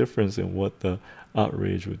 there's a difference in what the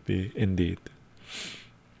outrage would be. Indeed.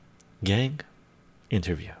 Gang,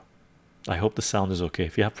 interview. I hope the sound is okay.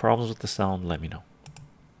 If you have problems with the sound, let me know.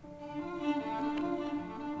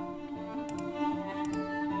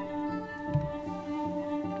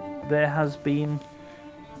 There has been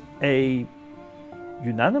a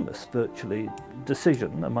unanimous, virtually,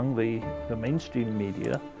 decision among the mainstream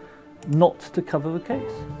media not to cover the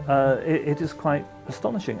case. It is quite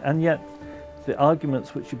astonishing, and yet the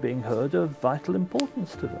arguments which are being heard are of vital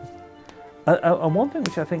importance to them. And one thing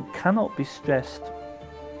which I think cannot be stressed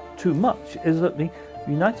too much is that the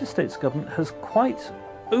United States government has quite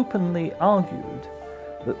openly argued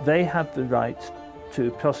that they have the right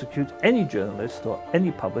to prosecute any journalist or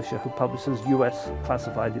any publisher who publishes US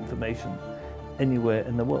classified information anywhere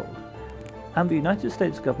in the world. And the United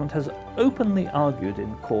States government has openly argued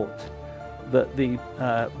in court that the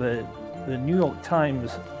New York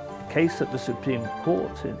Times case at the Supreme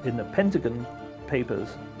Court, in the Pentagon Papers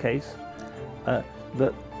case,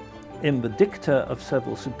 that in the dicta of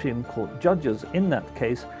several Supreme Court judges in that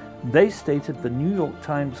case, they stated the New York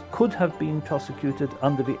Times could have been prosecuted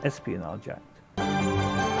under the Espionage Act.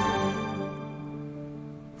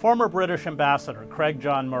 Former British ambassador Craig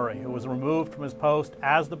John Murray, who was removed from his post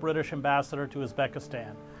as the British ambassador to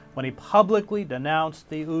Uzbekistan when he publicly denounced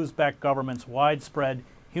the Uzbek government's widespread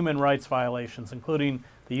human rights violations, including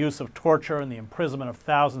the use of torture and the imprisonment of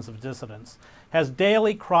thousands of dissidents, has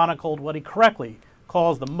daily chronicled what he correctly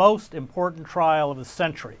calls the most important trial of the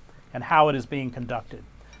century and how it is being conducted.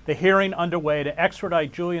 The hearing underway to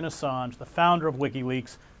extradite Julian Assange, the founder of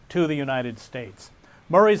WikiLeaks, to the United States.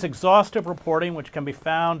 Murray's exhaustive reporting, which can be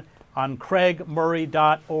found on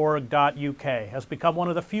craigmurray.org.uk, has become one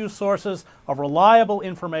of the few sources of reliable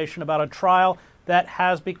information about a trial that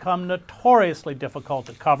has become notoriously difficult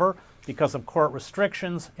to cover because of court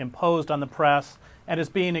restrictions imposed on the press and is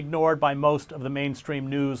being ignored by most of the mainstream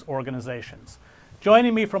news organizations.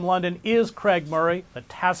 Joining me from London is Craig Murray, the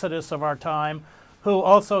Tacitus of our time, who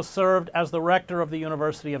also served as the rector of the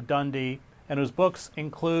University of Dundee and whose books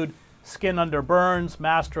include Skin Under Burns,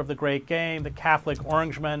 Master of the Great Game, The Catholic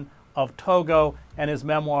Orangeman of Togo, and his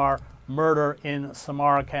memoir, Murder in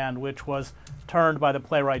Samarkand, which was turned by the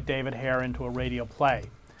playwright David Hare into a radio play.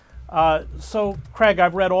 So, Craig,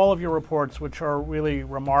 I've read all of your reports, which are really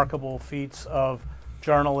remarkable feats of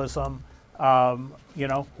journalism,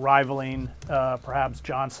 rivaling perhaps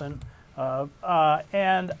Johnson.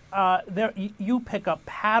 There, you pick up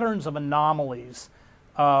patterns of anomalies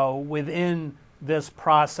within this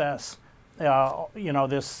process,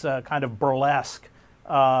 this kind of burlesque,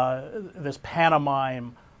 this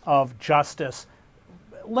pantomime of justice.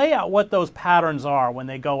 Lay out what those patterns are when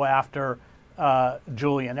they go after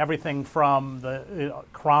Julian. Everything from the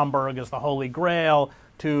Kronberg as the Holy Grail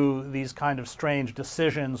to these kind of strange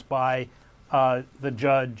decisions by the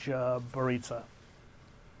judge Baritza.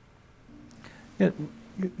 Yeah,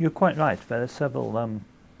 you're quite right. There are several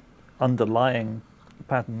underlying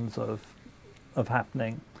patterns of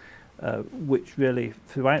happening, which really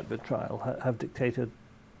throughout the trial have dictated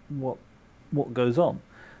what goes on.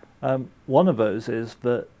 One of those is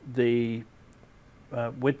that the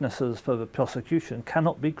witnesses for the prosecution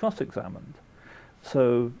cannot be cross-examined.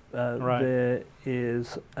 So there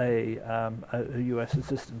is a U.S.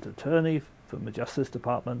 Assistant Attorney from the Justice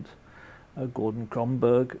Department, Gordon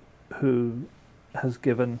Kronberg, who has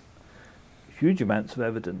given huge amounts of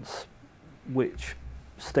evidence which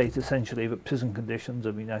state essentially that prison conditions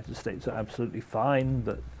in the United States are absolutely fine,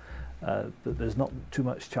 that there's not too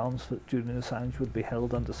much chance that Julian Assange would be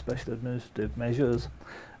held under special administrative measures,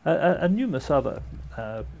 and numerous other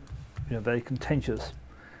very contentious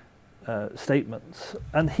statements.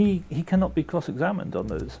 And he cannot be cross-examined on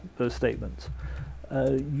those statements.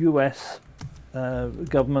 U.S.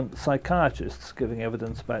 Government psychiatrists giving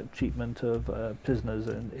evidence about treatment of prisoners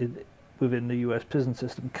within the U.S. prison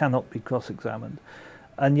system cannot be cross-examined.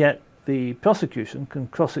 And yet the prosecution can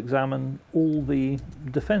cross-examine all the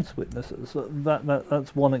defense witnesses.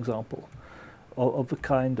 That's one example of the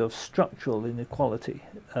kind of structural inequality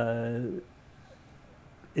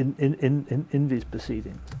in these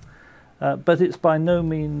proceedings. But it's by no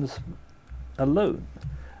means alone.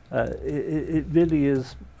 It really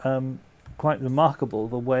is quite remarkable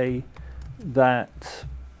the way that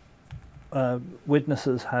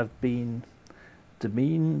witnesses have been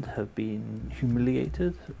demeaned, have been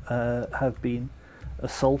humiliated, have been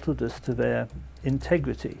assaulted as to their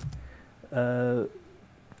integrity. And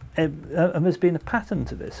there's been a pattern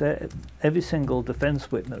to this. Every single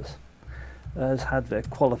defense witness has had their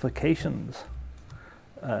qualifications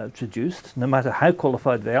traduced, no matter how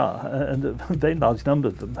qualified they are, and a very large number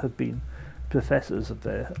of them have been professors of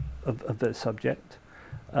their subject.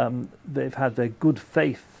 They've had their good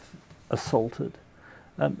faith assaulted.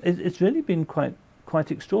 It's really been quite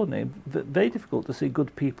extraordinary. Very difficult to see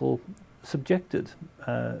good people subjected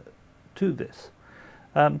to this.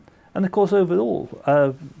 And of course, overall,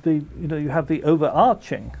 you have the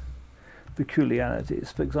overarching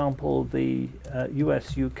peculiarities. For example, the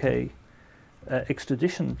US-UK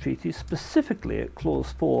extradition treaty, specifically at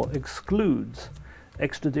Clause 4, excludes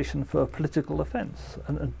extradition for a political offence,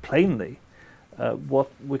 and plainly what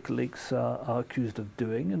WikiLeaks are accused of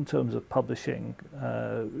doing in terms of publishing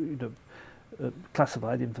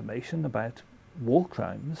classified information about war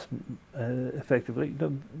crimes, effectively,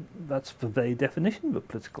 that's the very definition of a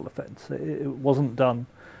political offence. It wasn't done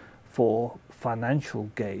for financial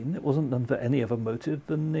gain. It wasn't done for any other motive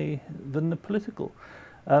than the political.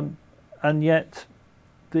 And yet,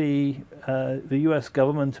 the U.S.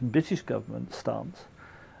 government and British government stance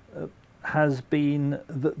has been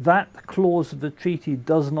that clause of the treaty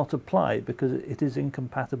does not apply because it is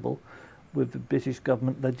incompatible with the British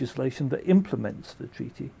government legislation that implements the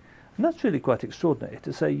treaty. And that's really quite extraordinary,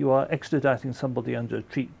 to say you are extraditing somebody under a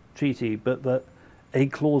treaty, but that a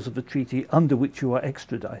clause of the treaty under which you are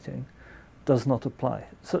extraditing does not apply.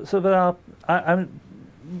 So there are,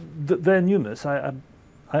 they're numerous. I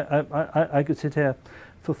could sit here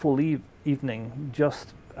for full evening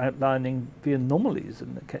just outlining the anomalies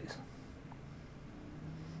in the case.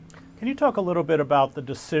 Can you talk a little bit about the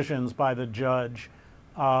decisions by the judge?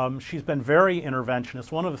 She's been very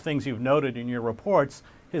interventionist. One of the things you've noted in your reports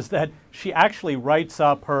is that she actually writes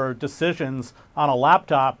up her decisions on a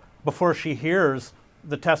laptop before she hears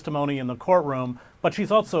the testimony in the courtroom, but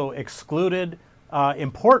she's also excluded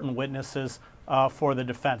important witnesses for the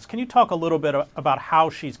defense. Can you talk a little bit about how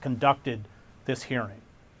she's conducted this hearing?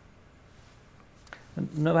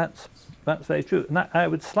 No, that's very true. And I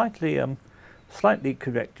would slightly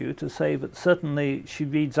correct you to say that certainly she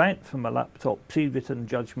reads out from a laptop pre-written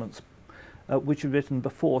judgments which are written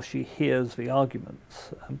before she hears the arguments.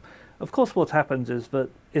 Of course, what happens is that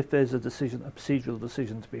if there's a procedural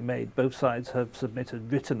decision to be made, both sides have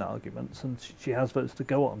submitted written arguments and she has those to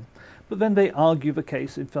go on. But then they argue the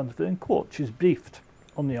case in front of her in court. She's briefed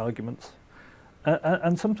on the arguments.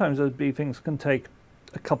 And sometimes those briefings can take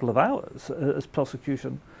a couple of hours as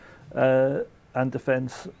prosecution and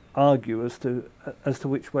defence argue as to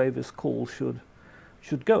which way this call should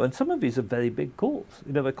go. And some of these are very big calls.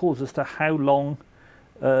 They're calls as to how long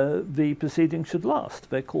the proceedings should last.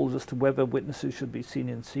 They're calls as to whether witnesses should be seen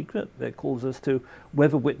in secret. They're calls as to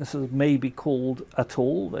whether witnesses may be called at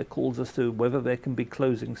all. They're calls as to whether there can be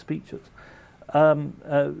closing speeches. There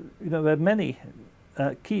are many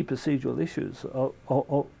key procedural issues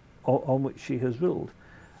on which she has ruled.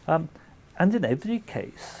 And in every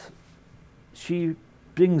case, she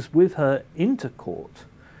brings with her into court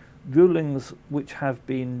rulings which have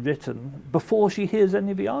been written before she hears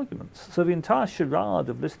any of the arguments. So the entire charade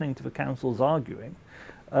of listening to the counsels arguing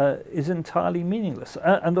is entirely meaningless.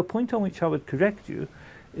 And the point on which I would correct you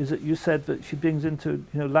is that you said that she brings into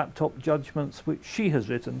laptop judgments which she has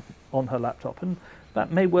written on her laptop, and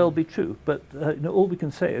that may well be true. But all we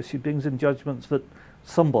can say is she brings in judgments that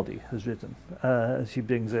somebody has written as she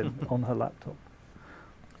brings in on her laptop.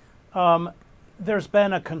 There's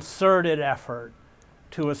been a concerted effort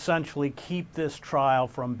to essentially keep this trial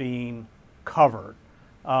from being covered.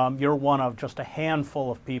 You're one of just a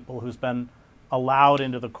handful of people who's been allowed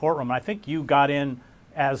into the courtroom. I think you got in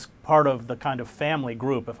as part of the kind of family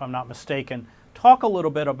group, if I'm not mistaken. Talk a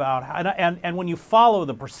little bit about, and when you follow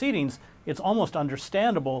the proceedings, it's almost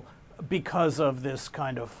understandable because of this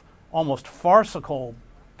kind of almost farcical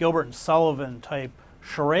Gilbert and Sullivan type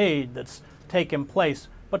charade that's taken place.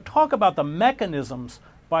 But talk about the mechanisms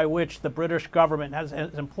by which the British government has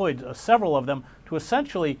employed, several of them, to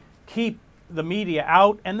essentially keep the media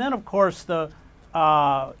out. And then, of course, the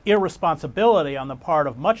irresponsibility on the part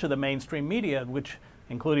of much of the mainstream media, which,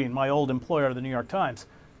 including my old employer, the New York Times,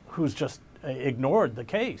 who's just ignored the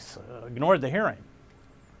case, ignored the hearing.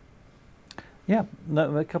 Yeah,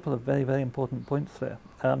 no, a couple of very, very important points there.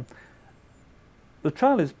 The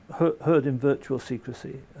trial is heard in virtual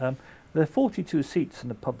secrecy. There are 42 seats in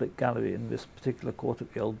the public gallery in this particular court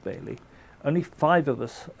at the Old Bailey. Only 5 of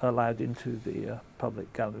us are allowed into the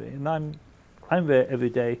public gallery, and I'm there every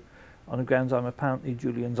day on the grounds I'm apparently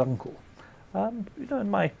Julian's uncle. In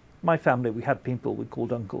my family we had people we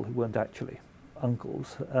called uncle who weren't actually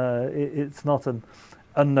uncles. It's not an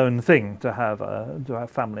unknown thing to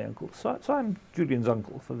have family uncles. So I'm Julian's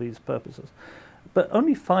uncle for these purposes. But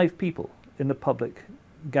only 5 people in the public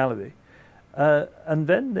gallery. And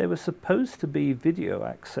then there was supposed to be video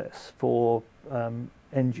access for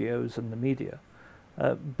NGOs and the media.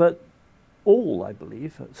 But all, I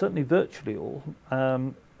believe, certainly virtually all,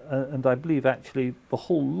 and I believe actually the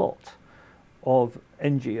whole lot of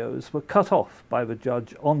NGOs were cut off by the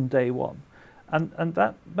judge on day one, and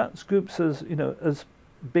that's groups as as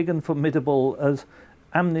big and formidable as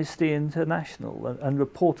Amnesty International and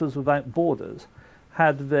Reporters Without Borders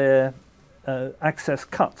had their access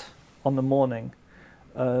cut on the morning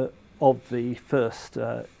of the first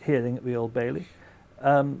hearing at the Old Bailey,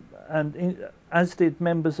 as did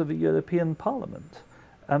members of the European Parliament.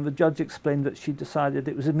 And the judge explained that she decided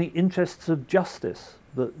it was in the interests of justice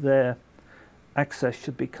that their access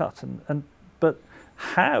should be cut. But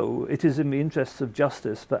how it is in the interests of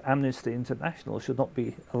justice that Amnesty International should not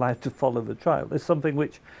be allowed to follow the trial is something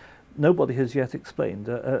which nobody has yet explained,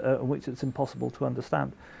 which it's impossible to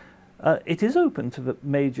understand. It is open to the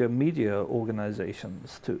major media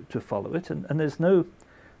organizations to follow it, and there's no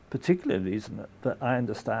particular reason that I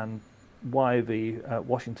understand why the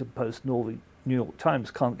Washington Post nor the New York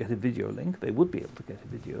Times can't get a video link. They would be able to get a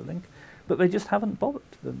video link, but they just haven't bothered.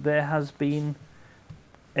 There has been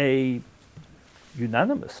a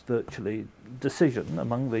unanimous, virtually, decision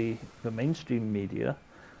among the mainstream media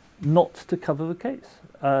not to cover the case.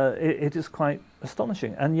 It is quite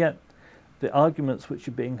astonishing, and yet the arguments which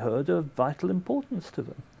are being heard are of vital importance to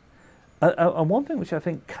them. And one thing which I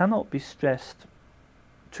think cannot be stressed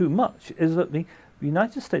too much is that the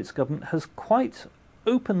United States government has quite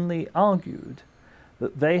openly argued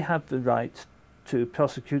that they have the right to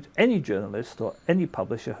prosecute any journalist or any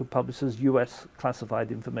publisher who publishes US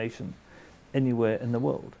classified information anywhere in the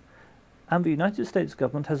world. And the United States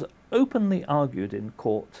government has openly argued in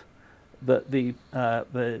court that the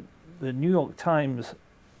New York Times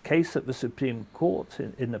case at the Supreme Court,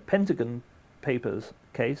 in the Pentagon Papers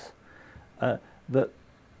case, that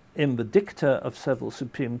in the dicta of several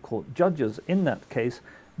Supreme Court judges in that case,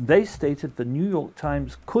 they stated the New York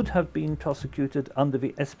Times could have been prosecuted under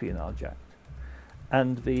the Espionage Act.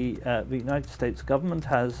 And the United States government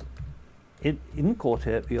has, in court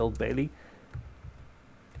here at the Old Bailey,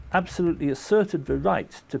 absolutely asserted the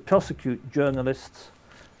right to prosecute journalists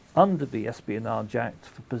under the Espionage Act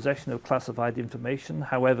for possession of classified information,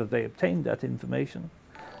 however they obtained that information.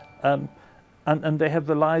 And they have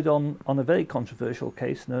relied on a very controversial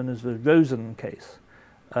case known as the Rosen case,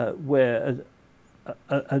 where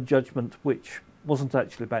a judgment which wasn't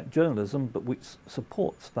actually about journalism, but which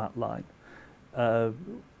supports that line,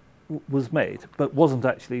 was made, but wasn't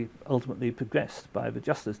actually ultimately progressed by the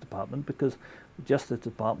Justice Department, because the Justice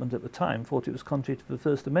Department at the time thought it was contrary to the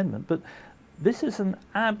First Amendment. But this is an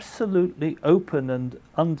absolutely open and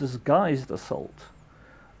undisguised assault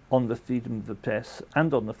on the freedom of the press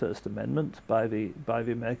and on the First Amendment by the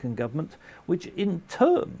American government, which in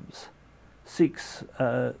terms seeks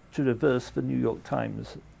to reverse the New York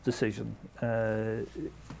Times decision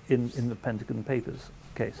in the Pentagon Papers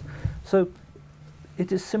case. So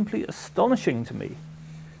it is simply astonishing to me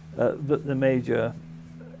that the major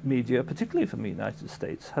media, particularly from the United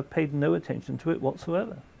States, have paid no attention to it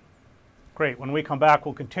whatsoever. Great. When we come back,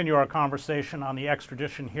 we'll continue our conversation on the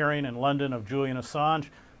extradition hearing in London of Julian Assange,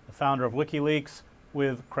 the founder of WikiLeaks,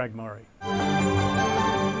 with Craig Murray.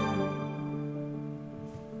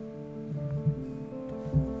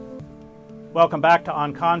 Welcome back to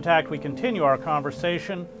On Contact. We continue our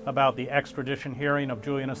conversation about the extradition hearing of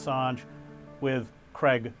Julian Assange with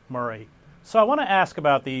Craig Murray. So I want to ask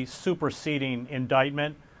about the superseding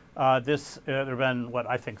indictment. There have been,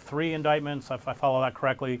 I think 3 indictments, if I follow that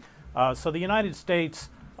correctly. So the United States,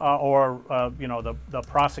 the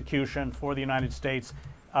prosecution for the United States,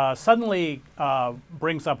 suddenly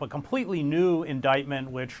brings up a completely new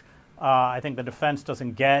indictment, which I think the defense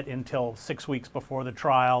doesn't get until 6 weeks before the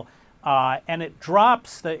trial, and it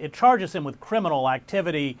charges him with criminal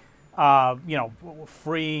activity,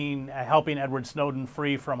 helping Edward Snowden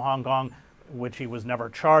free from Hong Kong, which he was never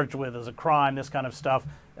charged with as a crime. This kind of stuff,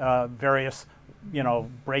 various,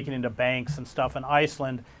 breaking into banks and stuff in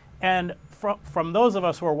Iceland. And from those of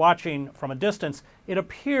us who are watching from a distance, it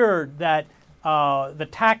appeared that the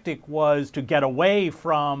tactic was to get away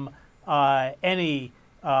from any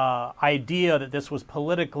idea that this was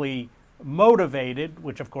politically motivated,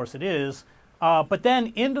 which of course it is, but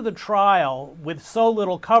then into the trial, with so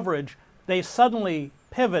little coverage, they suddenly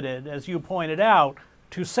pivoted, as you pointed out,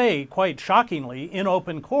 to say, quite shockingly, in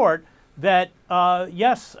open court, that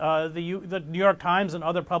yes, the New York Times and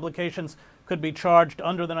other publications could be charged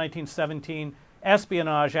under the 1917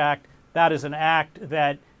 Espionage Act. That is an act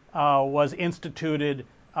that was instituted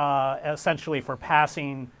essentially for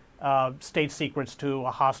passing state secrets to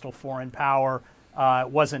a hostile foreign power. It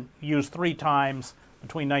wasn't used 3 times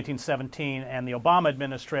between 1917 and the Obama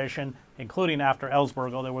administration, including after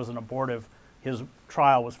Ellsberg, there was an abortive. His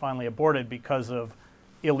trial was finally aborted because of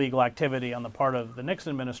illegal activity on the part of the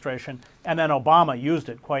Nixon administration, and then Obama used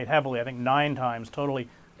it quite heavily, I think 9 times totally.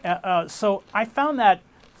 So I found that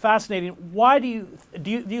fascinating. Why do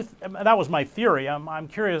you that was my theory. I'm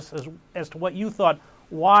curious as to what you thought,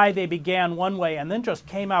 why they began one way and then just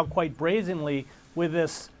came out quite brazenly with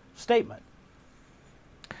this statement.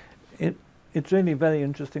 It's really a very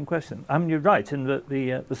interesting question. I mean, you're right in that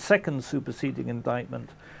the second superseding indictment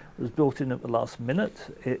was brought in at the last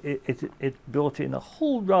minute. It brought in a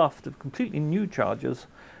whole raft of completely new charges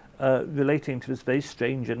relating to this very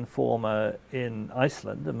strange informer in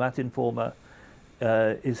Iceland, and that informer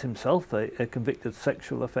is himself a convicted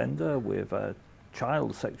sexual offender with a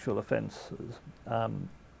child sexual offence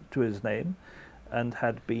to his name, and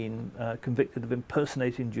had been convicted of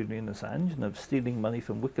impersonating Julian Assange and of stealing money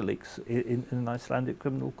from WikiLeaks in an Icelandic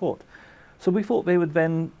criminal court. So we thought they would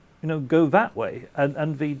then, go that way,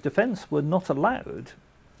 and the defence were not allowed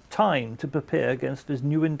time to prepare against this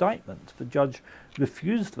new indictment. The judge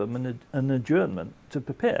refused them an adjournment to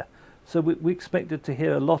prepare. So we expected to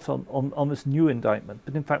hear a lot on this new indictment,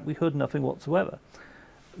 but in fact we heard nothing whatsoever.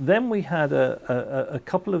 Then we had a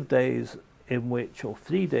couple of days in which, or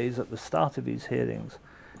 3 days at the start of these hearings,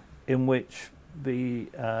 in which the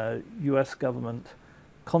US government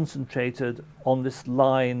concentrated on this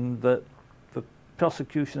line that the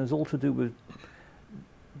prosecution is all to do with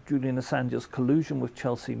Julian Assange's collusion with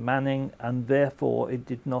Chelsea Manning, and therefore it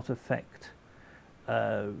did not affect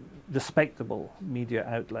respectable media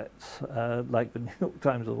outlets like the New York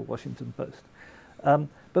Times or the Washington Post.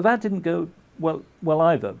 But that didn't go well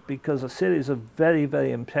either, because a series of very,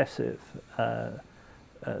 very impressive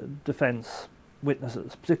defence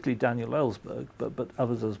witnesses, particularly Daniel Ellsberg, but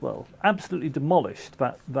others as well, absolutely demolished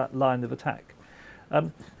that line of attack.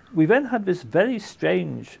 We then had this very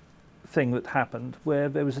strange thing that happened where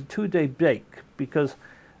there was a 2-day break because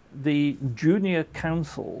the junior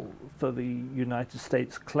counsel for the United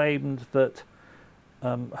States claimed that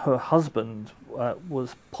her husband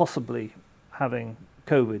was possibly having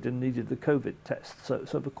COVID and needed the COVID test.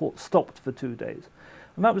 So the court stopped for 2 days.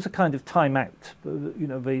 And that was a kind of time out.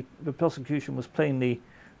 The prosecution was plainly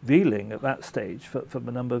reeling at that stage from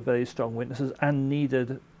a number of very strong witnesses and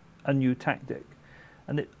needed a new tactic.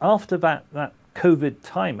 And after that COVID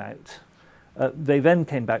timeout, they then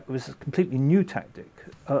came back with this completely new tactic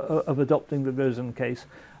of adopting the Rosen case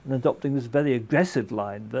and adopting this very aggressive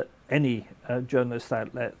line that any journalist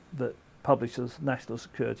outlet that publishes national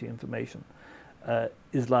security information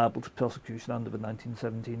is liable to prosecution under the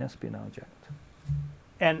 1917 Espionage Act.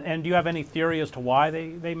 And do you have any theory as to why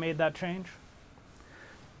they made that change?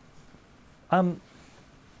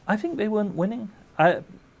 I think they weren't winning.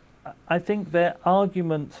 I think their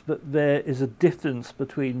argument that there is a difference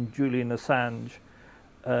between Julian Assange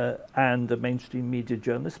and a mainstream media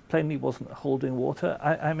journalist plainly wasn't holding water.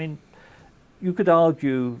 I mean, you could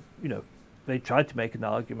argue, they tried to make an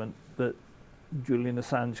argument that Julian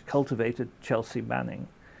Assange cultivated Chelsea Manning,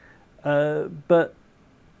 but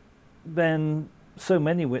then so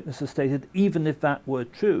many witnesses stated even if that were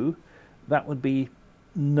true, that would be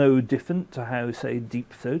no different to how, say,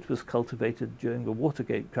 Deep Throat was cultivated during the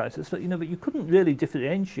Watergate crisis. But but you couldn't really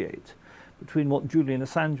differentiate between what Julian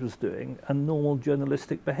Assange was doing and normal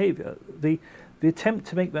journalistic behaviour. The attempt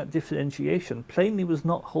to make that differentiation plainly was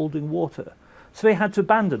not holding water. So they had to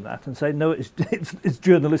abandon that and say, no, it's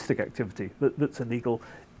journalistic activity that's illegal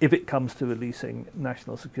if it comes to releasing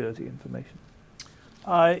national security information.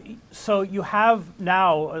 So you have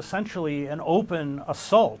now essentially an open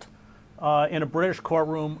assault in a British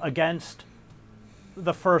courtroom against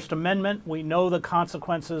the First Amendment. We know the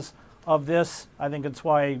consequences of this. I think it's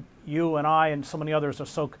why you and I and so many others are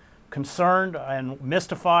so concerned and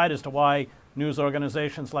mystified as to why news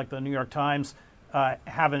organizations like the New York Times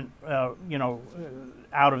haven't,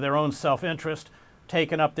 out of their own self-interest,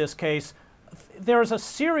 taken up this case. There's a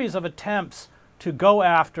series of attempts to go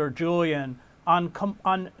after Julian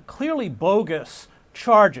on clearly bogus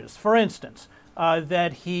charges. For instance,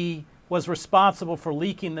 that he was responsible for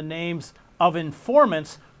leaking the names of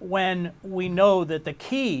informants when we know that the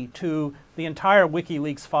key to the entire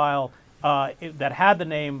WikiLeaks file that had the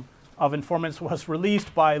name of informants was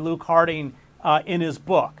released by Luke Harding in his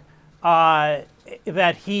book.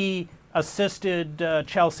 That he assisted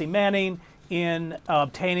Chelsea Manning in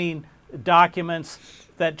obtaining documents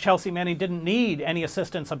that Chelsea Manning didn't need any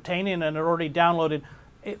assistance obtaining and had already downloaded.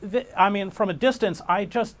 I mean, from a distance, I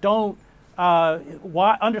just don't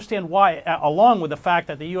understand why, along with the fact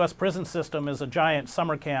that the U.S. prison system is a giant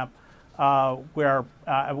summer camp where,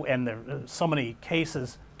 and there are so many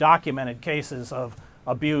cases, documented cases of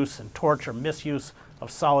abuse and torture, misuse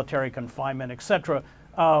of solitary confinement, etc.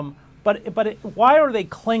 why are they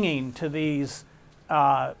clinging to these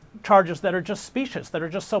charges that are just specious, that are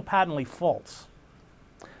just so patently false?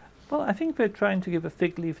 Well, I think they're trying to give a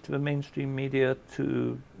fig leaf to the mainstream media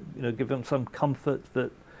to, give them some comfort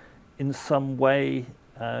that in some way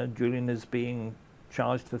Julian is being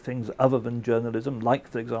charged for things other than journalism, like,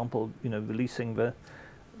 for example, releasing the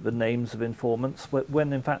names of informants,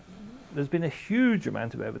 when in fact there's been a huge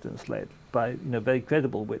amount of evidence led by very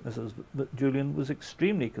credible witnesses that Julian was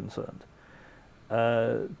extremely concerned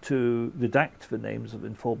to redact the names of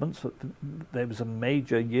informants. There was a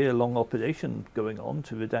major year-long operation going on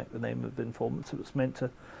to redact the name of informants. It was meant to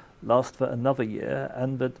last for another year,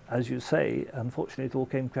 and that, as you say, unfortunately it all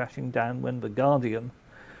came crashing down when The Guardian,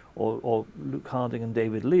 or Luke Harding and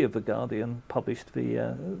David Lee of The Guardian, published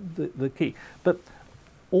the key. But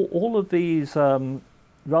all of these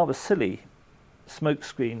rather silly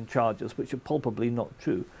smokescreen charges, which are palpably not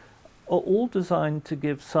true, are all designed to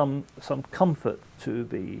give some comfort to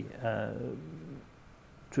the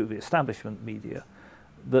establishment media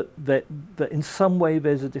that in some way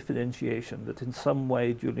there's a differentiation, that in some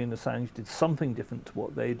way Julian Assange did something different to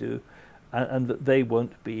what they do, and that they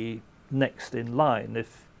won't be next in line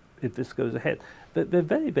if this goes ahead. But they're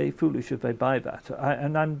very, very foolish if they buy that.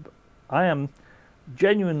 I am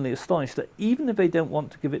genuinely astonished that even if they don't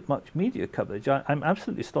want to give it much media coverage, I'm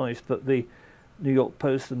absolutely astonished that the New York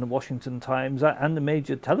Post and the Washington Times and the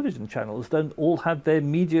major television channels don't all have their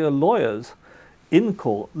media lawyers in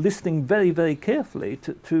court listening very, very carefully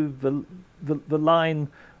to the line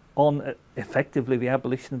on effectively the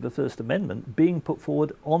abolition of the First Amendment being put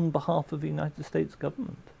forward on behalf of the United States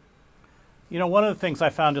government. One of the things I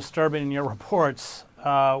found disturbing in your reports,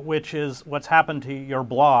 which is what's happened to your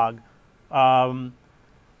blog, and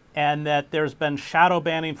that there's been shadow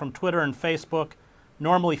banning from Twitter and Facebook.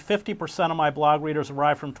 Normally 50% of my blog readers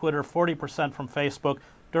arrive from Twitter, 40% from Facebook.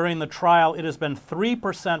 During the trial, it has been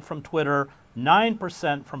 3% from Twitter,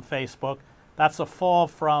 9% from Facebook. That's a fall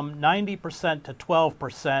from 90% to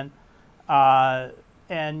 12%.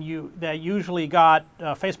 And that usually got,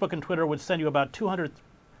 Facebook and Twitter would send you about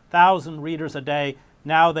 200,000 readers a day.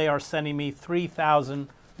 Now they are sending me 3,000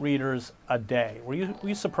 readers a day. Were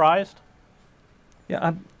you surprised?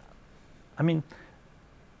 Yeah, I mean,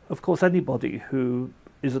 of course, anybody who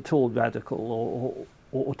is at all radical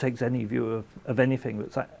or takes any view of anything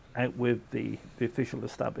that's out with the official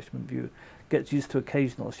establishment view gets used to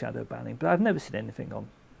occasional shadow banning. But I've never seen anything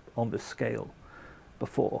on this scale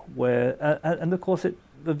before. And of course,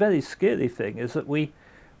 the very scary thing is that we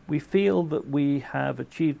feel that we have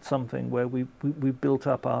achieved something where we built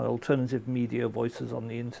up our alternative media voices on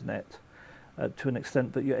the internet to an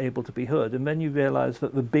extent that you're able to be heard, and then you realize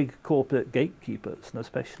that the big corporate gatekeepers, and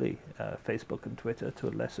especially Facebook and Twitter, to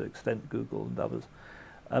a lesser extent Google and others,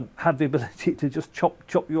 have the ability to just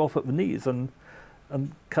chop you off at the knees and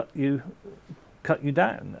cut you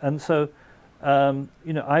down. And so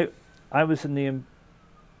I was in the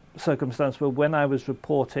circumstance where, when I was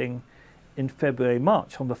reporting in February,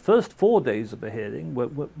 March, on the first 4 days of the hearing,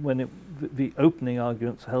 when the opening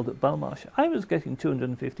arguments were held at Belmarsh, I was getting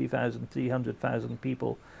 250,000, 300,000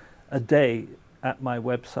 people a day at my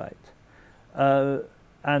website.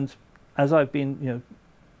 And as I've been,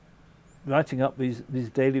 writing up these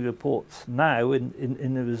daily reports now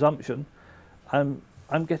in the resumption, I'm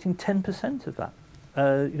getting 10% of that.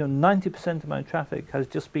 90% of my traffic has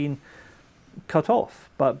just been cut off,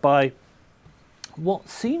 but by what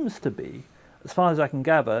seems to be, as far as I can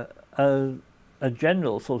gather, a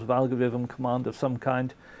general sort of algorithm command of some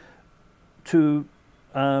kind to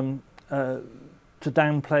downplay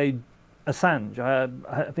Assange. I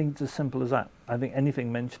think it's as simple as that. I think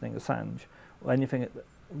anything mentioning Assange, or anything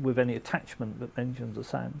with any attachment that mentions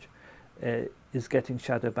Assange, is getting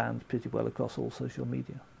shadow banned pretty well across all social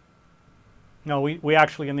media. No, we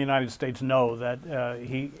actually in the United States know that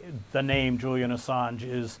the name Julian Assange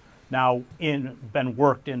is now been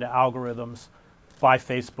worked into algorithms by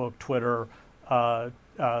Facebook, Twitter,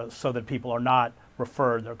 so that people are not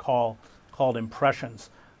referred. They're called impressions.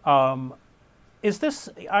 Is this?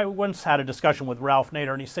 I once had a discussion with Ralph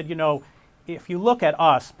Nader, and he said, if you look at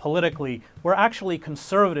us politically, we're actually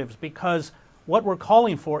conservatives because what we're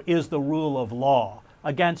calling for is the rule of law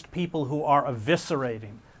against people who are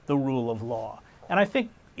eviscerating the rule of law. And I think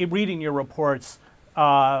in reading your reports,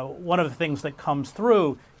 one of the things that comes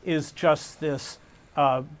through is just this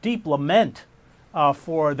deep lament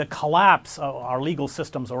for the collapse. Our legal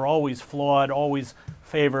systems are always flawed, always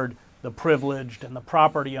favored the privileged and the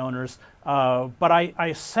property owners. But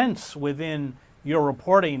I sense within your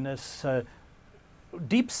reporting this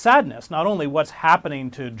deep sadness, not only what's happening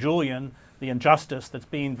to Julian, the injustice that's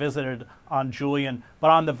being visited on Julian, but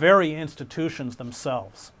on the very institutions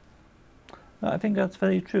themselves. I think that's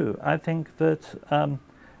very true. I think that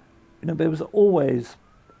there was always,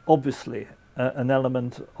 obviously, an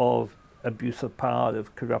element of abuse of power,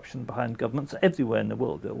 of corruption behind governments everywhere in the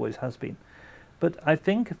world. There always has been. But I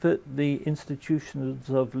think that the institutions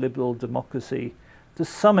of liberal democracy, to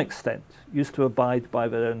some extent, used to abide by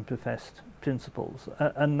their own professed principles,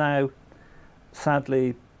 and now,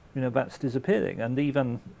 sadly, that's disappearing. And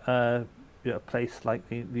even a place like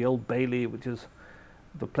the Old Bailey, which is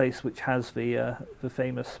the place which has the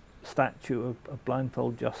famous statue of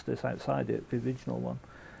blindfold justice outside it, the original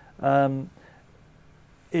one,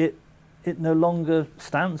 it no longer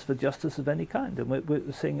stands for justice of any kind, and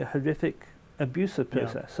we're seeing a horrific abusive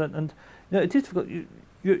process. Yeah. And it is difficult.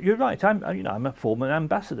 You're right. I'm a former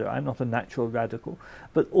ambassador. I'm not a natural radical,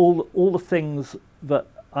 but all the things that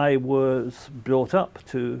I was brought up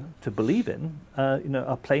to believe in,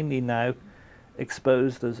 are plainly now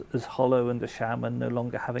exposed as hollow and a sham and no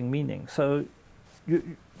longer having meaning. So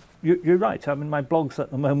you're right. I mean, my blogs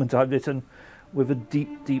at the moment are written with a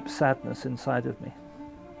deep, deep sadness inside of me.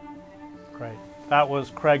 Great. That was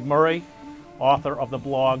Craig Murray, author of the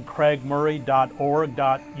blog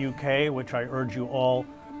craigmurray.org.uk, which I urge you all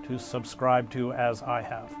to subscribe to as I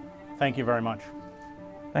have. Thank you very much.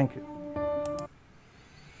 Thank you.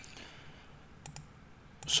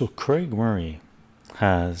 So Craig Murray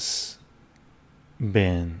has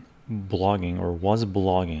been blogging, or was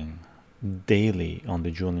blogging, daily on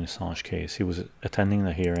the Julian Assange case. He was attending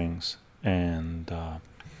the hearings, and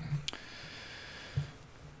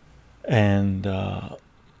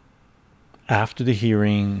after the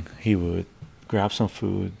hearing he would grab some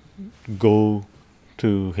food, go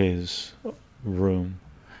to his room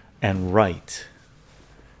and write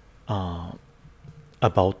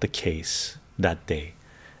about the case that day,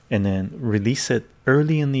 and then release it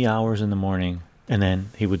early in the hours in the morning, and then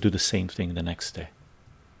he would do the same thing the next day.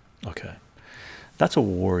 Okay, that's a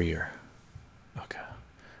warrior. Okay,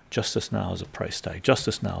 justice now is a price tag.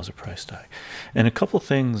 Justice now is a price tag. And a couple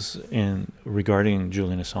things regarding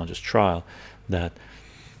Julian Assange's trial that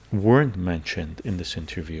weren't mentioned in this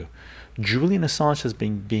interview. Julian Assange has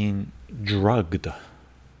been being drugged,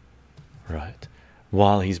 right,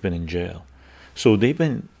 while he's been in jail. So they've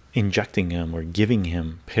been injecting him or giving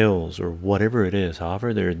him pills or whatever it is,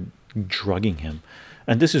 however they're drugging him,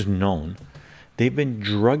 and this is known. They've been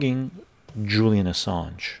drugging Julian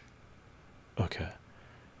Assange. Okay,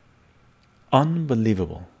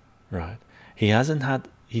 unbelievable, right? He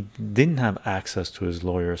didn't have access to his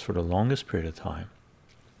lawyers for the longest period of time.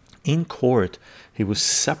 In court, he was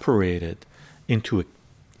separated into a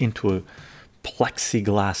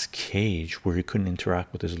plexiglass cage where he couldn't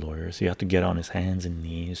interact with his lawyers. He had to get on his hands and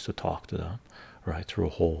knees to talk to them, right, through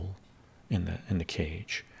a hole in the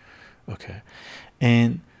cage. Okay,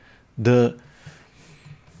 and the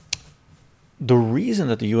reason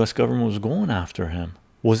that the US government was going after him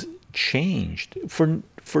was changed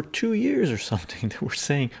for 2 years or something. They were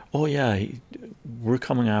saying, oh yeah, we're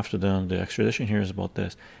coming after them, the extradition here is about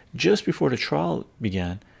this. Just before the trial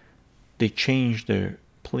began, they changed their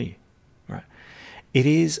plea, right? It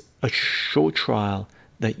is a show trial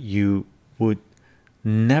that you would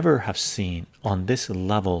never have seen on this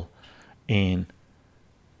level in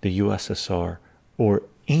the USSR or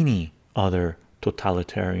any other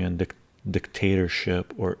totalitarian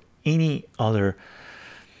dictatorship or any other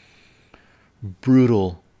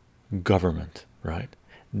brutal government, right?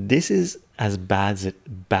 This is as bad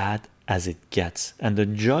as it gets. And the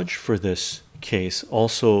judge for this case,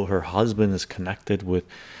 also her husband is connected with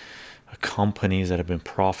companies that have been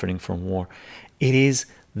profiting from war. It is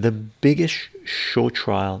the biggest show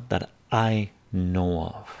trial that I know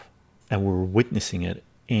of, and we're witnessing it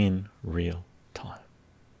in real time.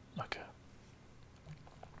 Okay,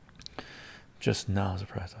 just now is a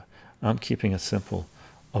price. I'm keeping it simple.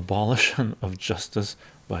 Abolition of justice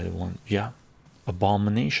by the one, yeah,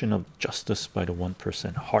 abomination of justice by the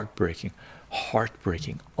 1%. Heartbreaking,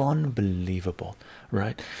 unbelievable,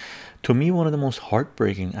 right? To me, one of the most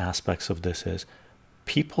heartbreaking aspects of this is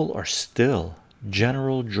people are still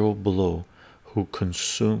General Joe Blow, who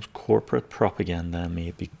consumes corporate propaganda, may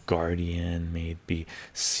it be Guardian, may it be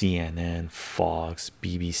CNN, Fox,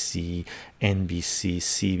 BBC, NBC,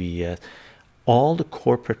 CBS, all the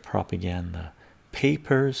corporate propaganda,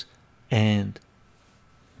 papers and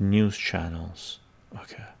news channels.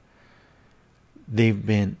 Okay, they've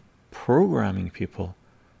been programming people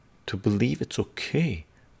to believe it's okay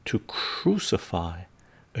to crucify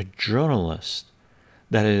a journalist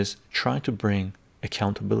that is trying to bring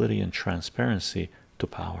accountability and transparency to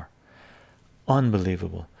power.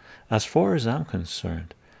 Unbelievable. as far as I'm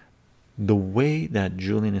concerned, the way that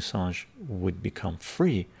Julian Assange would become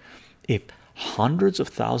free if hundreds of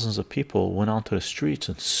thousands of people went onto the streets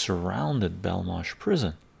and surrounded Belmarsh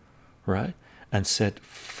prison, right, and said,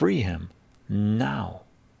 free him now.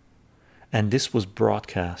 And this was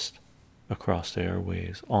broadcast across the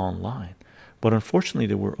airways online. But unfortunately,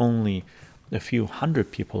 there were only a few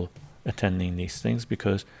hundred people attending these things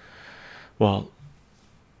because, well,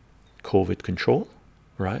 COVID control,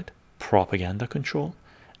 right, propaganda control,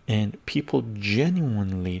 and people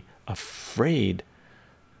genuinely afraid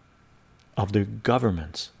of their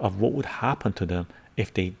governments, of what would happen to them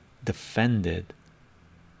if they defended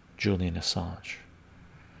Julian Assange.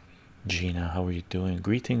 Gina, how are you doing?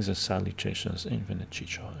 Greetings and salutations, Infinite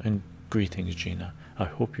Chycho. And greetings, Gina. I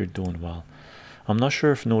hope you're doing well. I'm not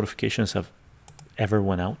sure if notifications have ever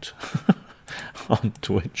went out on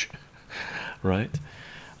Twitch, right?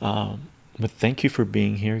 But thank you for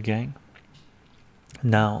being here, gang.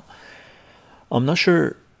 Now, I'm not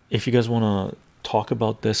sure if you guys want to talk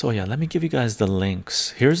about this. Oh yeah, let me give you guys the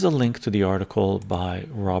links. Here's the link to the article by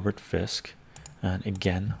Robert Fisk, and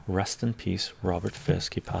again, rest in peace, Robert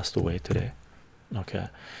Fisk. He passed away today. Okay,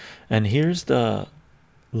 and here's the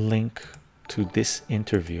link to this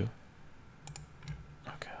interview.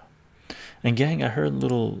 Okay, and gang, I heard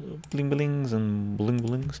little bling blings and bling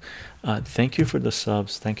blings. Thank you for the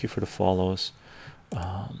subs, thank you for the follows,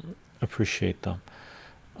 appreciate them.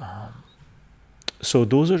 So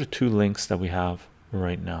those are the two links that we have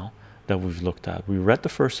right now that we've looked at. We read the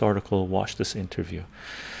first article, watched this interview.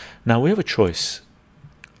 Now we have a choice.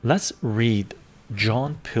 Let's read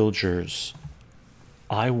John Pilger's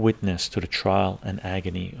Eyewitness to the Trial and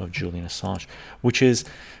Agony of Julian Assange, which is,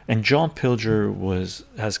 and John Pilger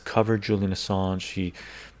has covered Julian Assange.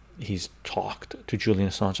 He's talked to Julian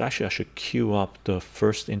Assange. Actually, I should queue up the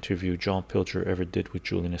first interview John Pilger ever did with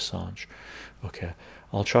Julian Assange. Okay,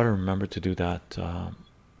 I'll try to remember to do that. Oh,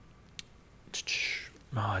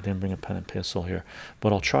 I didn't bring a pen and pencil here,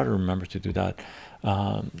 but I'll try to remember to do that.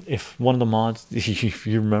 If one of the mods, if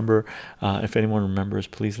you remember, if anyone remembers,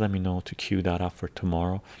 please let me know to queue that up for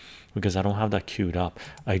tomorrow, because I don't have that queued up.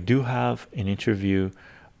 I do have an interview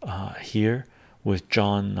here with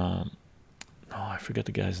John. Oh, I forget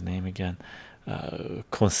the guy's name again.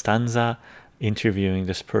 Constanza, interviewing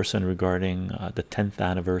this person regarding the 10th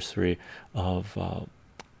anniversary of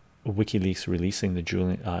WikiLeaks releasing the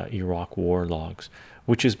Julian Iraq war logs,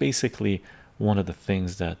 which is basically one of the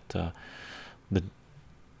things that the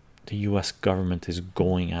US government is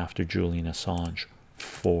going after Julian Assange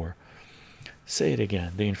for. Say it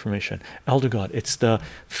again, the information. Elder God, it's the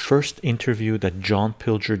first interview that John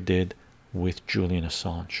Pilger did with Julian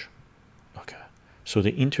Assange. Okay, so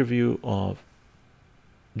the interview of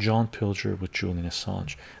John Pilger with Julian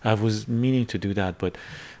Assange. I was meaning to do that, but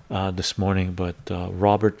this morning, but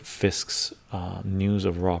Robert Fisk's news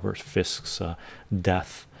of Robert Fisk's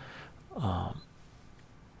death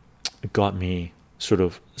got me sort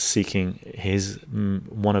of seeking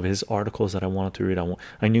one of his articles that I wanted to read.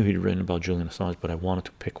 I knew he'd written about Julian Assange, but I wanted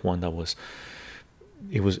to pick one that was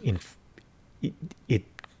it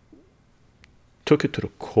took it to the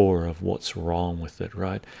core of what's wrong with it,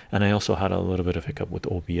 right? And I also had a little bit of hiccup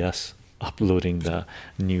with OBS uploading the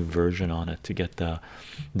new version on it to get the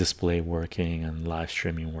display working and live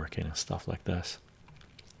streaming working and stuff like this.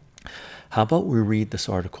 How about we read this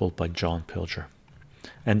article by John Pilger?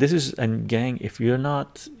 And this is, and gang, if you don't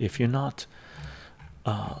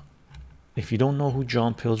know who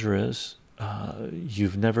John Pilger is,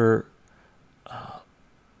 you've never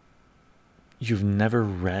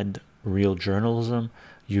read real journalism.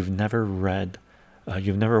 You've never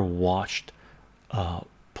watched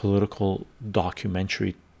political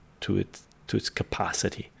documentary to its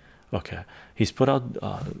capacity. Okay, he's put out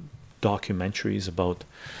documentaries about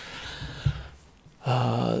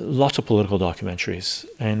lots of political documentaries,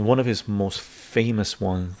 and one of his most famous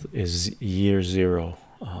ones is Year Zero,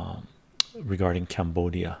 regarding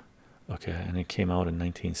Cambodia. Okay, and it came out in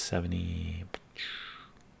 1970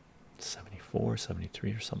 74,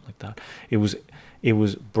 73 or something like that. It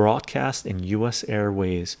was broadcast in US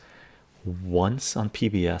Airways once on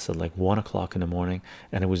PBS at like 1 o'clock in the morning,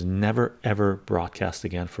 and it was never ever broadcast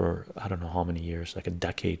again for I don't know how many years, like a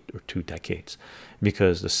decade or 2 decades,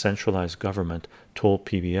 because the centralized government told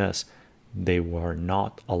PBS they were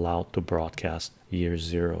not allowed to broadcast Year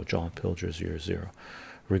Zero, John Pilger's Year Zero,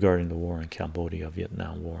 regarding the war in Cambodia,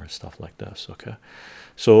 Vietnam War and stuff like this. Okay,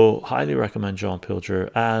 so highly recommend John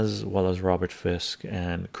Pilger, as well as Robert Fisk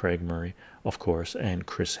and Craig Murray, of course, and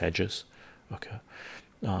Chris Hedges. Okay,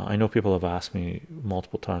 I know people have asked me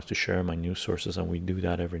multiple times to share my news sources, and we do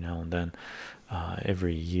that every now and then.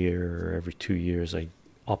 Every year or every 2 years, I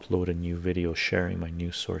upload a new video sharing my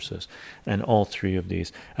news sources, and all three of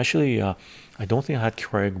these actually, I don't think I had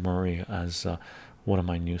Craig Murray as one of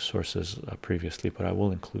my news sources previously, but I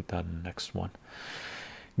will include that in the next one.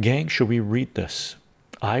 Gang, should we read this?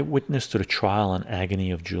 Eyewitness to the Trial and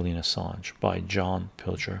Agony of Julian Assange by John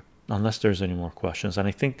Pilger, unless there's any more questions. And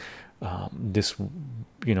I think this,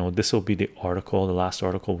 you know, this will be the article, the last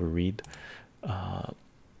article we read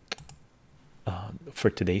for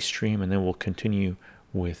today's stream, and then we'll continue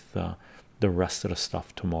with the rest of the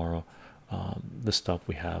stuff tomorrow, the stuff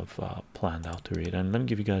we have planned out to read. And let me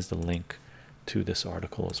give you guys the link to this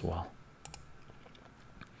article as well.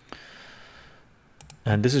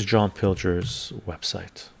 And this is John Pilger's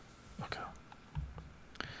website. Okay.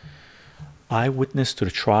 Eyewitness to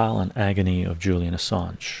the Trial and Agony of Julian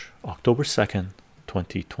Assange, October 2nd,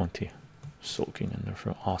 2020. Soaking in there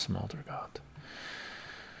for awesome elder God.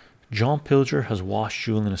 John Pilger has watched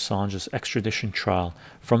Julian Assange's extradition trial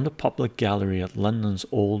from the public gallery at London's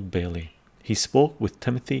Old Bailey. He spoke with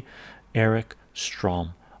Timothy Eric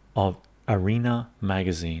Strom of Arena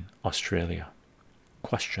Magazine, Australia.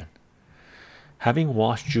 Question: having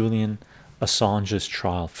watched Julian Assange's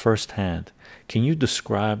trial firsthand, can you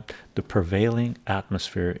describe the prevailing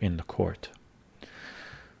atmosphere in the court?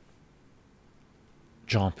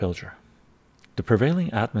 John Pilger: the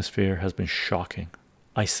prevailing atmosphere has been shocking.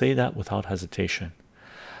 I say that without hesitation.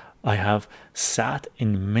 I have sat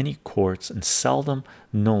in many courts and seldom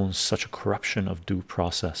known such a corruption of due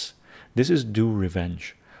process. This is due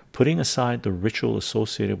revenge, putting aside the ritual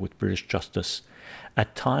associated with British justice.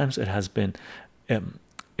 At times it has been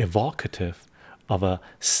evocative of a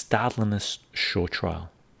Stalinist show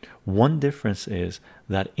trial. One difference is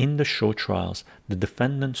that in the show trials the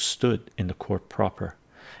defendant stood in the court proper.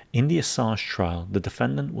 In the Assange trial, the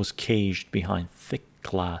defendant was caged behind thick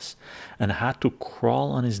glass and had to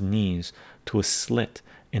crawl on his knees to a slit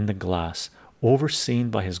in the glass, overseen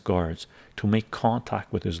by his guards, to make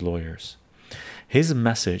contact with his lawyers. His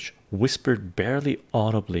message, whispered barely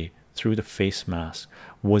audibly through the face mask,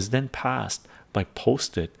 was then passed by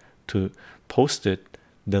posted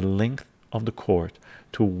the length of the court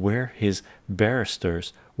to where his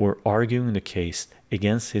barristers were arguing the case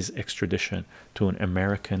against his extradition to an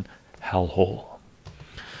American hellhole.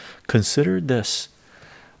 Consider this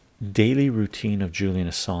daily routine of Julian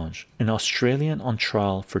Assange, an Australian on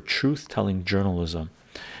trial for truth-telling journalism.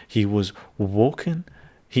 He was woken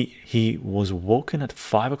at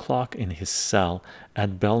 5 o'clock in his cell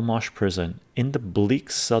at Belmarsh prison in the bleak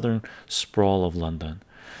southern sprawl of London.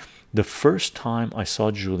 The first time I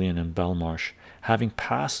saw Julian in Belmarsh, having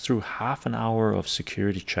passed through half an hour of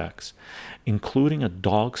security checks, including a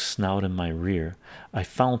dog snout in my rear, I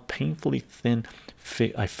found a painfully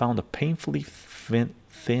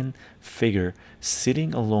thin figure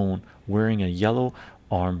sitting alone wearing a yellow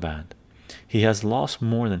armband. He has lost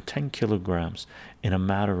more than 10 kilograms in a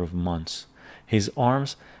matter of months. His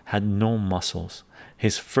arms had no muscles.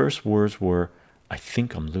 His first words were, "I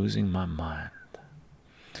think I'm losing my mind."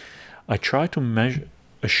 I tried to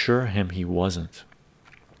assure him he wasn't.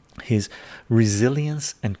 His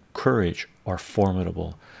resilience and courage are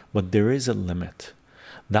formidable, but there is a limit.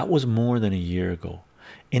 That was more than a year ago.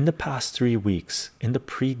 In the past 3 weeks, in the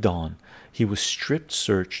pre-dawn, he was stripped,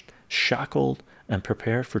 searched, shackled, and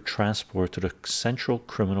prepared for transport to the Central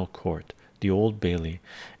Criminal Court, the Old Bailey,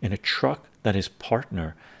 in a truck that his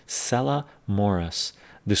partner, Sella Morris,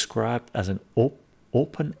 described as an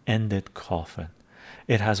open-ended coffin.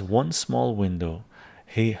 It has one small window.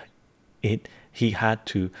 He had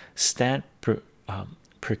to stand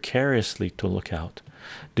precariously to look out.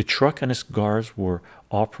 The truck and its guards were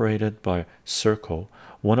operated by Serco,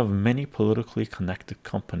 one of many politically connected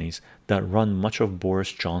companies that run much of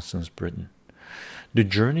Boris Johnson's Britain. The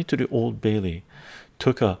journey to the Old Bailey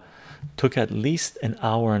took at least an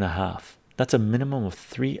hour and a half. That's a minimum of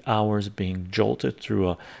 3 hours being jolted through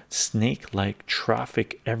a snake-like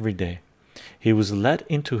traffic every day. He was led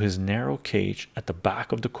into his narrow cage at the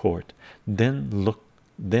back of the court, then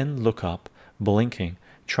look up, blinking,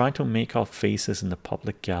 trying to make out faces in the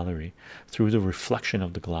public gallery through the reflection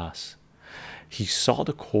of the glass. He saw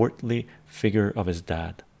the courtly figure of his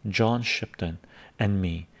dad, John Shipton, and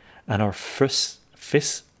me, and our fist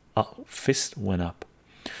went up.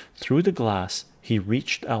 Through the glass, he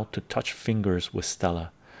reached out to touch fingers with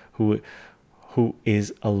Stella, who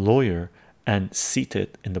is a lawyer and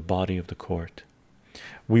seated in the body of the court.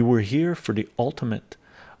 We were here for the ultimate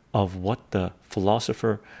of what the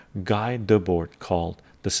philosopher Guy Debord called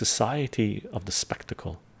the society of the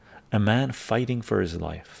spectacle, a man fighting for his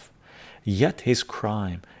life. Yet his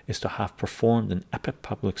crime is to have performed an epic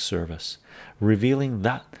public service, revealing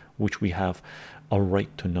that which we have a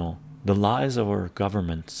right to know, the lies of our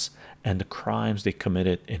governments and the crimes they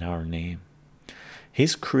committed in our name.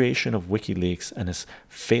 His creation of WikiLeaks and his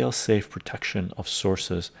fail-safe protection of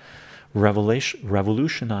sources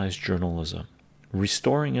revolutionized journalism,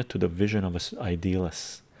 restoring it to the vision of his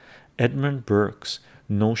idealists. Edmund Burke's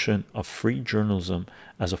notion of free journalism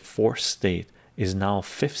as a fourth state is now a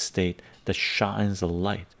fifth state that shines a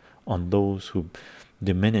light on those who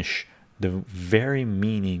diminish the very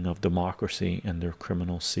meaning of democracy and their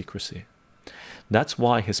criminal secrecy. That's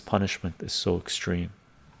why his punishment is so extreme.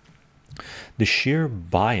 The sheer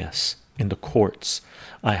bias in the courts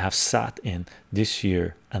I have sat in this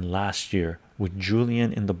year and last year with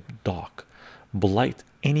Julian in the dock blight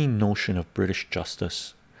any notion of British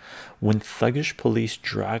justice. When thuggish police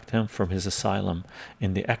dragged him from his asylum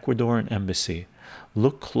in the Ecuadorian embassy,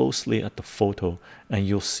 look closely at the photo and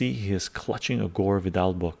you'll see he is clutching a Gore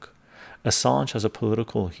Vidal book. Assange has a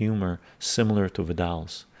political humor similar to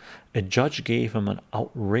Vidal's. A judge gave him an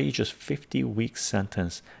outrageous 50-week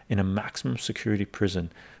sentence in a maximum security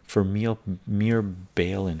prison for mere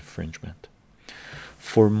bail infringement.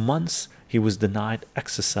 For months he was denied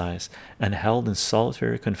exercise and held in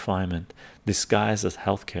solitary confinement disguised as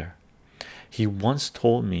healthcare. He once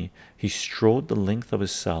told me he strode the length of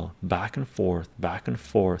his cell back and forth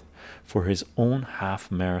for his own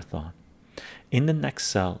half marathon. In the next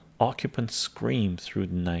cell, occupants screamed through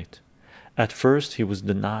the night. At first he was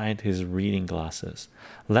denied his reading glasses,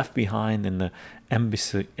 left behind in the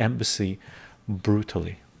embassy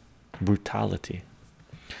brutality.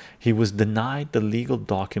 He was denied the legal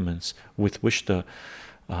documents with which to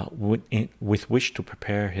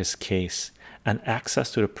prepare his case, and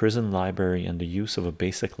access to the prison library and the use of a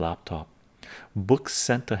basic laptop. Books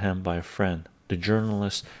sent to him by a friend, the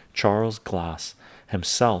journalist Charles Glass,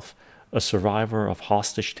 himself a survivor of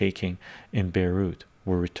hostage taking in Beirut,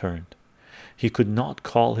 were returned. He could not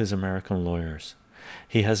call his American lawyers.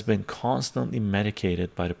 He has been constantly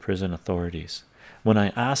medicated by the prison authorities. When I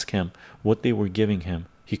asked him what they were giving him,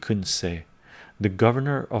 he couldn't say. The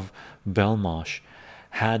governor of Belmarsh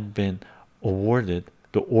had been awarded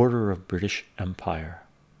the Order of British Empire.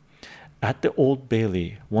 At the Old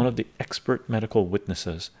Bailey, one of the expert medical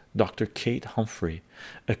witnesses, Dr. Kate Humphrey,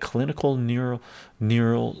 a clinical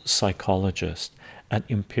neuropsychologist at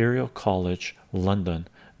Imperial College London,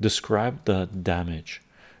 described the damage.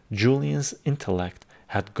 Julian's intellect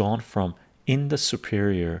had gone from in the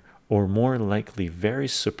superior, or more likely very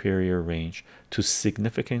superior range, to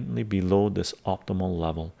significantly below this optimal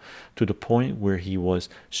level, to the point where he was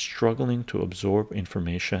struggling to absorb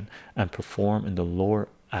information and perform in the lower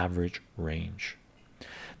average range.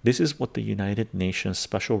 This is what the United Nations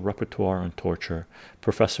Special Rapporteur on Torture,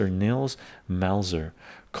 Professor Nils Melzer,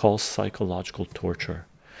 calls psychological torture,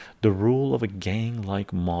 the rule of a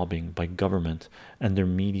gang-like mobbing by government and their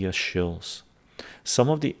media shills. Some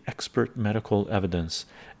of the expert medical evidence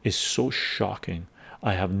is so shocking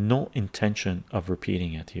I have no intention of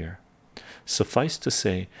repeating it here. Suffice to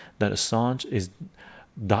say that Assange is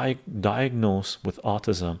diagnosed with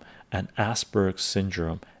autism and Asperger's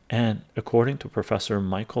syndrome, and according to Professor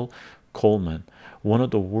Michael Coleman, one of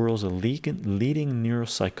the world's leading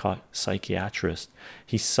neuropsychiatrists,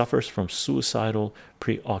 he suffers from suicidal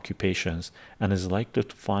preoccupations and is likely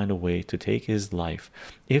to find a way to take his life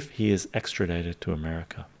if he is extradited to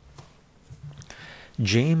America.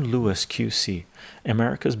 James Lewis QC,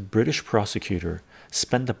 America's British prosecutor,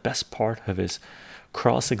 spent the best part of his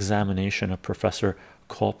cross-examination of Professor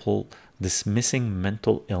Koppel dismissing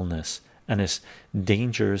mental illness and his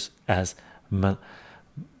dangers as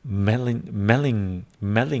malingering.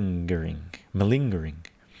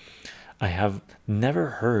 I have never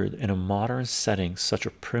heard in a modern setting such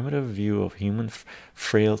a primitive view of human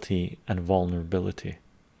frailty and vulnerability.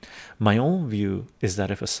 My own view is that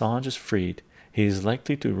if Assange is freed, he is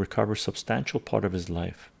likely to recover a substantial part of his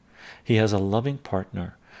life. He has a loving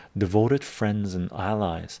partner, devoted friends and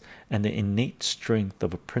allies, and the innate strength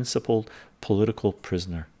of a principled political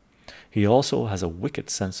prisoner. He also has a wicked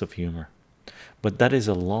sense of humor, but that is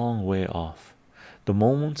a long way off. The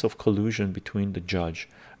moments of collusion between the judge,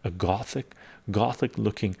 a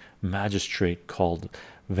gothic-looking magistrate called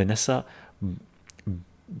Vanessa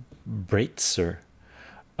Breitzer,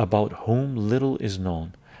 about whom little is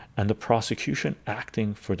known, and the prosecution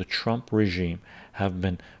acting for the Trump regime have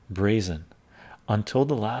been brazen. Until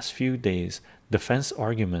the last few days, defense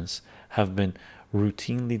arguments have been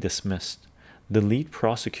routinely dismissed. The lead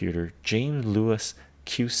prosecutor, James Lewis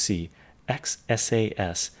QC,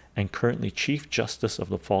 ex-SAS and currently Chief Justice of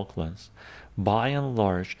the Falklands, by and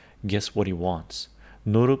large gets what he wants,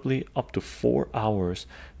 notably up to 4 hours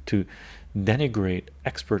to denigrate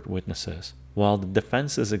expert witnesses, while the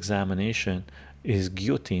defense's examination is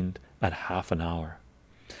guillotined at half an hour.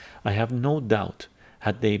 I have no doubt,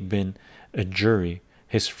 had they been a jury,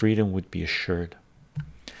 his freedom would be assured.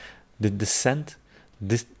 The dissident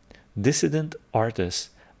artist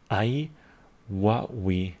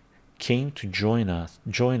Eyewitness came to join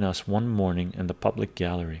us one morning in the public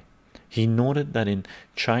gallery. He noted that in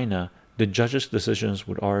China the judges' decisions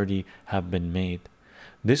would already have been made.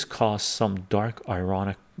 This caused some dark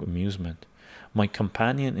ironic amusement. My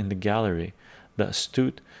companion in the gallery, the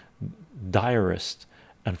astute diarist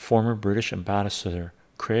and former British ambassador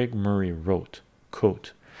Craig Murray, wrote,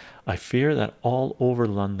 quote, I fear that all over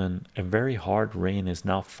London a very hard rain is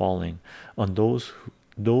now falling on those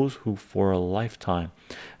who for a lifetime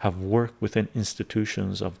have worked within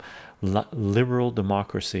institutions of liberal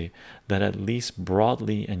democracy that at least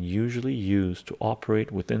broadly and usually used to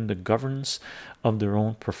operate within the governance of their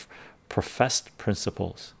own professed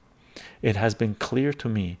principles. It has been clear to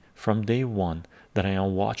me from day one that I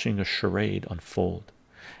am watching a charade unfold.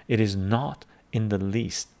 It is not in the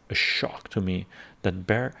least a shock to me that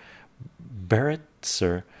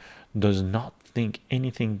Beretzer does not think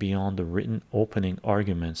anything beyond the written opening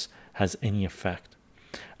arguments has any effect.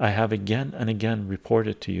 I have again and again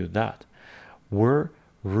reported to you that where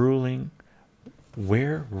rulings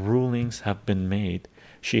have been made,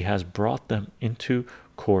 she has brought them into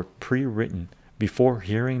court pre-written before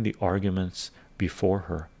hearing the arguments before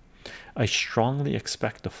her. I strongly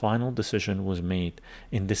expect the final decision was made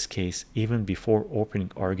in this case even before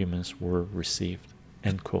opening arguments were received.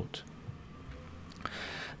 End quote.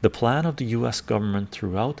 The plan of the US government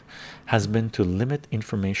throughout has been to limit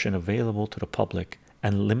information available to the public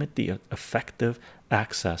and limit the effective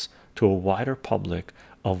access to a wider public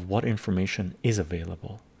of what information is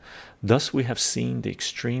available. Thus we have seen the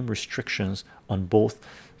extreme restrictions on both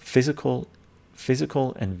physical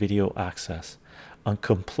and video access. On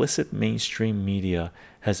complicit mainstream media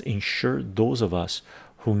has ensured those of us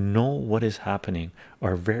who know what is happening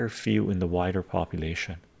are very few in the wider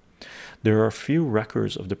population. There are few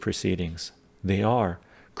records of the proceedings. They are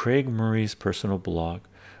Craig Murray's personal blog,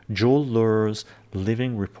 Joel Lurer's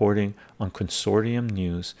living reporting on Consortium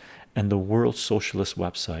News and the World Socialist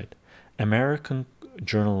website, American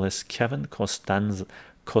journalist Kevin Costala's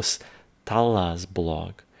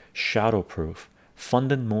blog, Shadowproof,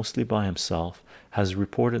 funded mostly by himself, has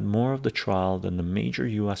reported more of the trial than the major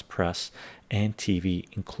US press and TV,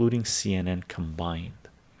 including CNN combined.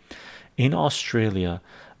 In Australia,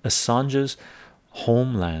 Assange's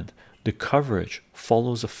homeland, the coverage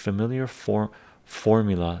follows a familiar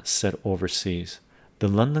formula set overseas. The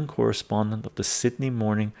London correspondent of the Sydney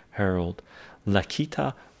Morning Herald,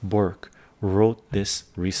 Lakita Burke, wrote this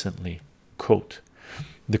recently, quote,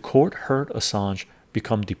 the court heard Assange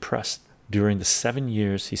become depressed during the 7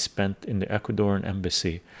 years he spent in the Ecuadorian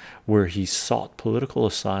embassy, where he sought political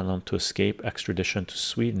asylum to escape extradition to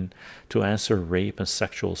Sweden to answer rape and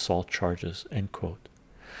sexual assault charges. End quote.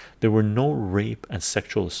 There were no rape and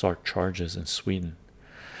sexual assault charges in Sweden.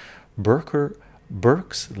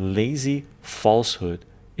 Burke's lazy falsehood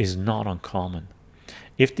is not uncommon.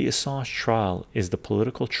 If the Assange trial is the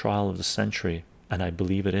political trial of the century, and I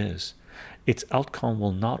believe it is, its outcome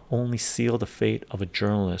will not only seal the fate of a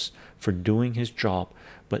journalist for doing his job,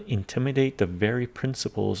 but intimidate the very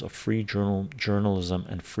principles of free journalism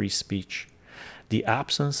and free speech. The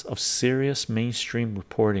absence of serious mainstream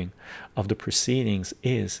reporting of the proceedings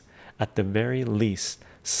is, at the very least,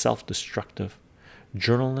 self-destructive.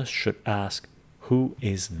 Journalists should ask, who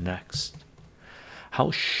is next?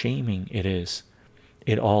 How shaming it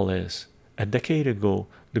all is. A decade ago,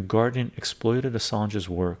 The Guardian exploited Assange's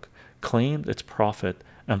work, claimed its profit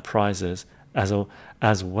and prizes as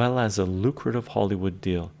well as a lucrative Hollywood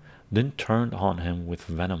deal, then turned on him with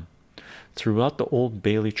venom. Throughout the Old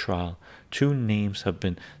Bailey trial, two names have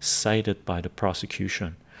been cited by the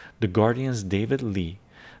prosecution: The Guardian's David Lee,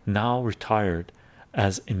 now retired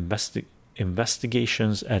as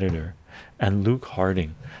investigations editor, and Luke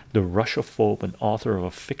Harding, the Russophobe and author of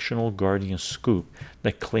a fictional Guardian scoop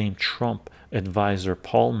that claimed Trump advisor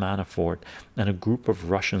Paul Manafort and a group of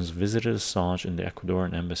Russians visited Assange in the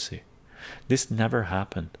Ecuadorian embassy. This never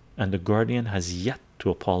happened, and the Guardian has yet to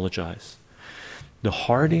apologize. The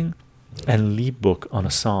Harding and Lee book on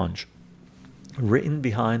Assange, written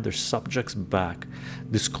behind their subject's back,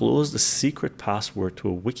 disclosed the secret password to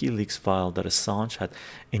a WikiLeaks file that Assange had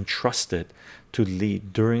entrusted to Lee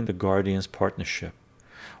during the Guardian's partnership.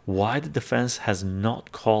 Why the defense has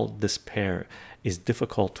not called this pair is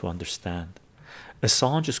difficult to understand.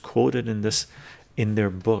 Assange is quoted in their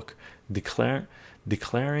book declaring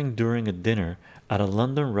during a dinner at a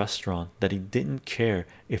London restaurant that he didn't care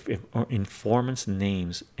if informants'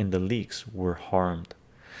 names in the leaks were harmed.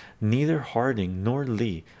 Neither Harding nor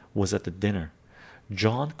Lee was at the dinner.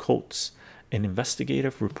 John Coates, an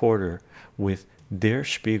investigative reporter with Der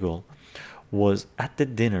Spiegel, was at the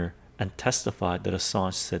dinner and testified that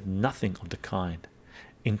Assange said nothing of the kind.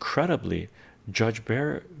 Incredibly, Judge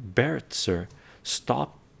Beretzer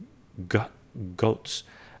stopped Coates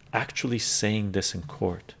actually saying this in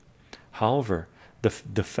court. However, the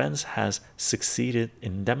defense has succeeded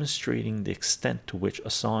in demonstrating the extent to which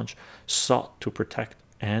Assange sought to protect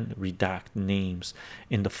and redact names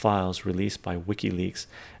in the files released by WikiLeaks,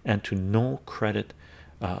 and to no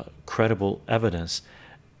credible evidence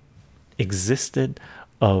existed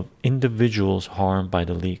of individuals harmed by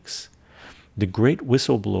the leaks. The great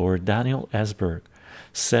whistleblower Daniel Ellsberg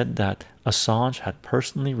said that Assange had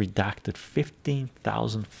personally redacted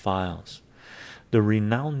 15,000 files. The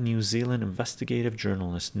renowned New Zealand investigative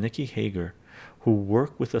journalist Nikki Hager, who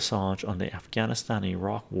worked with Assange on the Afghanistan and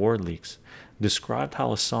Iraq war leaks, described how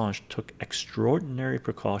Assange took extraordinary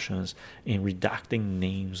precautions in redacting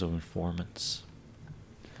names of informants.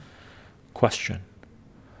 Question: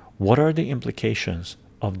 what are the implications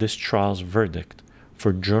of this trial's verdict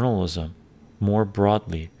for journalism more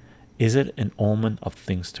broadly? Is it an omen of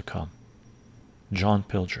things to come? John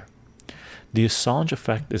Pilger: the Assange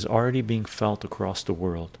effect is already being felt across the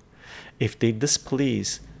world. If they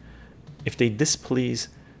displease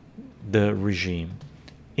the regime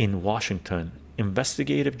in Washington,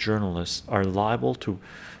 investigative journalists are liable to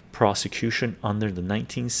prosecution under the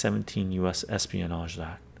 1917 U.S. Espionage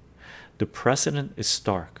Act. The precedent is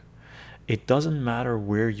stark. It doesn't matter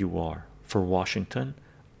where you are. For Washington,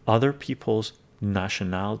 other people's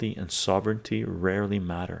nationality and sovereignty rarely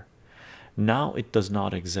matter. Now it does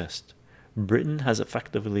not exist. Britain has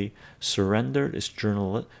effectively surrendered its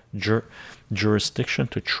jurisdiction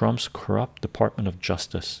to Trump's corrupt Department of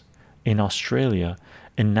Justice. In Australia,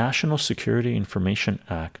 a National Security Information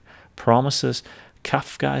Act promises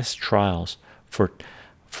Kafkaesque trials for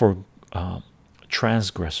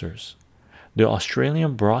transgressors. The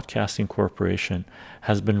Australian Broadcasting Corporation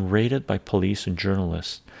has been raided by police and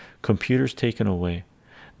journalists, computers taken away.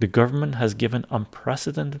 The government has given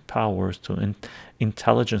unprecedented powers to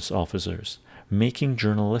intelligence officers, making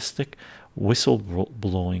journalistic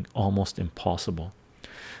whistleblowing almost impossible.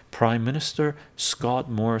 Prime Minister Scott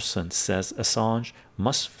Morrison says Assange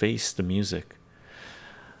must face the music.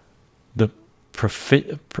 The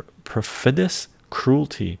perfidious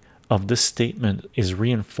cruelty of this statement is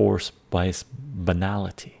reinforced by its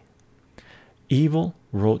banality. Evil,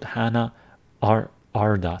 wrote Hannah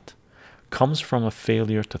Ardat, comes from a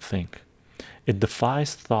failure to think. It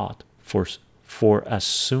defies thought, for as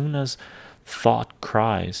soon as thought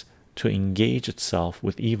cries to engage itself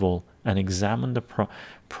with evil and examine the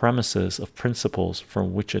premises of principles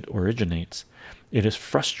from which it originates, it is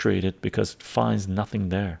frustrated because it finds nothing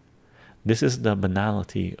there. This is the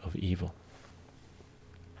banality of evil.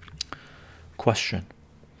 Question: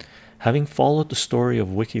 having followed the story of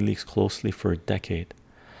WikiLeaks closely for a decade,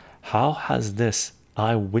 how has this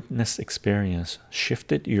eyewitness experience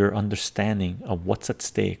shifted your understanding of what's at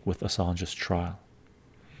stake with Assange's trial?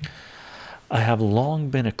 I have long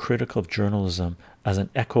been a critic of journalism as an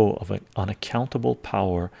echo of an unaccountable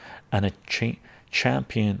power and a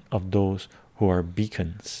champion of those who are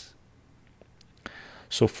beacons.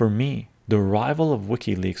 So for me, the arrival of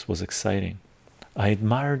WikiLeaks was exciting. I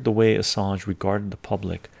admired the way Assange regarded the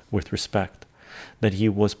public with respect, that he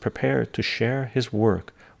was prepared to share his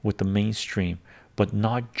work with the mainstream but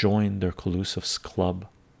not join their collusive club.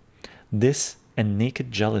 This and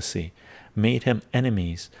naked jealousy made him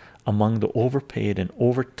enemies among the overpaid and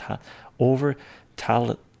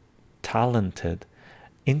talented,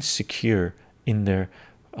 insecure in their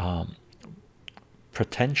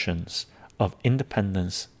pretensions of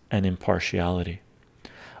independence and impartiality.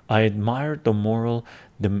 I admired the moral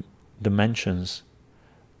dimension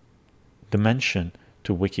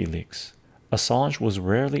to WikiLeaks. Assange was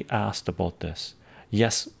rarely asked about this.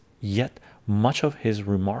 Yes, yet much of his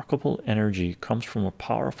remarkable energy comes from a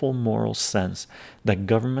powerful moral sense that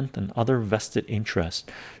government and other vested interests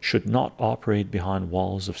should not operate behind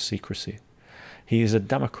walls of secrecy. He is a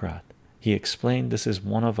Democrat. He explained this is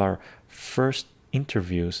one of our first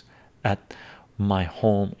interviews at my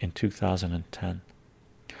home in 2010.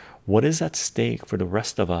 What is at stake for the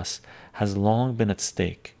rest of us has long been at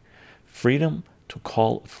stake. Freedom to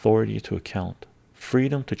call authority to account,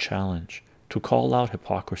 freedom to challenge, to call out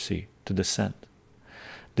hypocrisy, to dissent.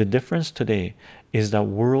 The difference today is that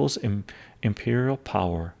world's imperial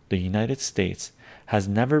power, the United States, has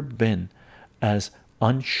never been as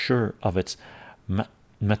unsure of its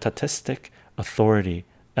metatistic authority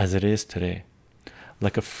as it is today.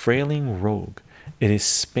 Like a frailing rogue, it is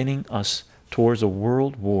spinning us towards a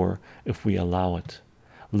world war if we allow it.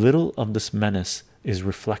 Little of this menace is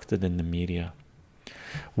reflected in the media.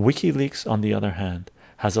 WikiLeaks, on the other hand,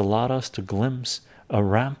 has allowed us to glimpse a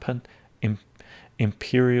rampant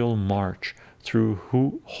imperial march through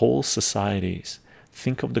whole societies.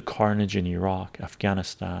 Think of the carnage in Iraq,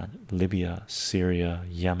 Afghanistan, Libya, Syria,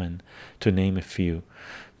 Yemen, to name a few,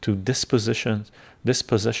 to dispositions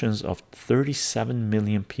of 37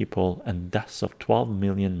 million people and deaths of 12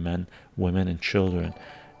 million men, women, and children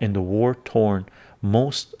in the war-torn,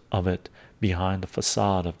 most of it behind the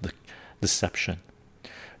facade of the deception.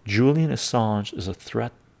 Julian Assange is a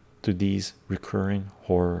threat to these recurring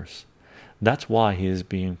horrors. That's why he is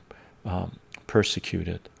being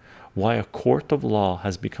persecuted, why a court of law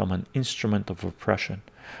has become an instrument of oppression,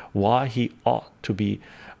 why he ought to be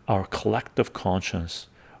our collective conscience,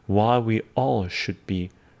 why we all should be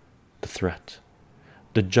the threat.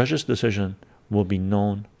 The judge's decision will be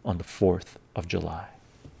known on the 4th of July.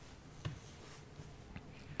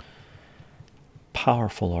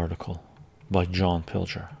 Powerful article by John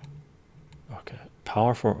Pilger. Okay,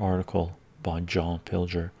 powerful article by John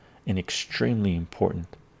Pilger, an extremely important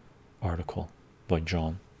article by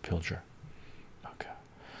John Pilger.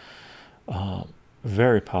 Okay,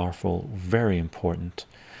 very powerful, very important.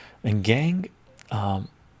 And gang,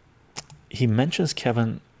 he mentions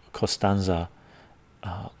Kevin Costanza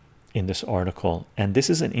in this article, and this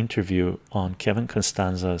is an interview on Kevin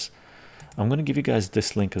Costanza's. I'm going to give you guys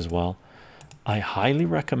this link as well. I highly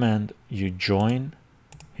recommend you join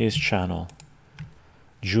his channel.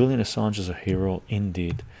 Julian Assange is a hero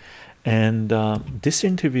indeed, and this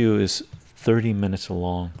interview is 30 minutes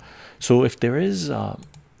long. So if there is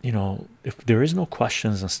you know, if there is no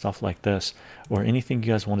questions and stuff like this, or anything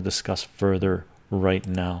you guys want to discuss further right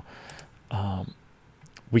now,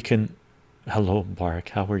 we can. Hello Bark,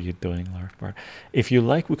 how are you doing, Lark Bark? If you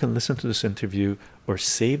like, we can listen to this interview or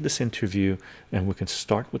save this interview, and we can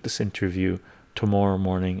start with this interview tomorrow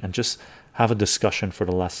morning and just have a discussion for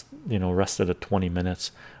the last, you know, rest of the 20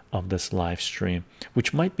 minutes of this live stream,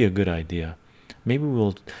 which might be a good idea. Maybe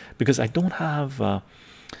we'll, because I don't have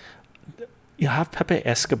you have Pepe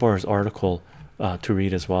Escobar's article to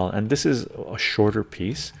read as well, and this is a shorter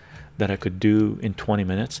piece that I could do in 20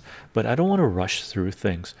 minutes, but I don't want to rush through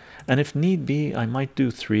things, and if need be I might do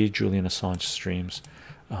 3 Julian Assange streams.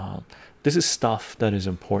 This is stuff that is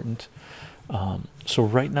important. So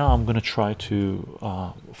right now I'm going to try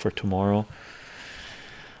to for tomorrow.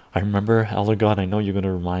 I remember, Elder God, I know you're going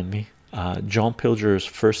to remind me, John Pilger's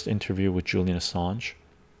first interview with Julian Assange,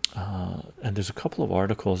 and there's a couple of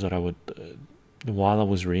articles that I would while I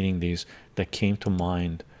was reading these that came to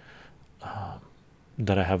mind,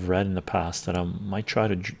 that I have read in the past, that I might try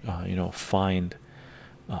to you know, find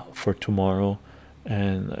for tomorrow,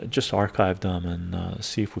 and just archive them and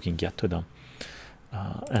see if we can get to them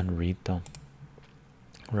and read them.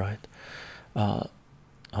 Right.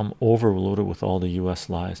 I'm overloaded with all the US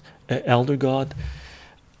lies. Elder God,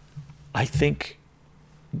 I think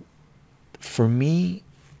for me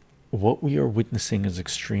what we are witnessing is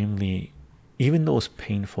extremely, even though it's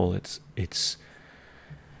painful, it's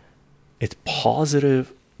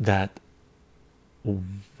positive that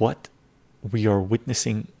what we are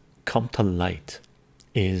witnessing come to light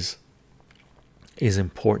is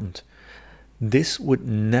important. This would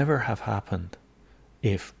never have happened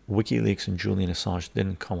if WikiLeaks and Julian Assange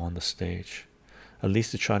didn't come on the stage. At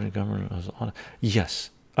least the Chinese government was on it. Yes,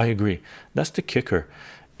 I agree. That's the kicker.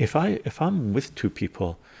 If I'm with two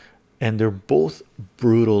people and they're both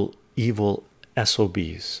brutal, evil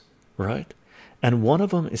SOBs, right? And one of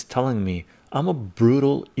them is telling me I'm a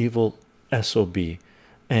brutal, evil SOB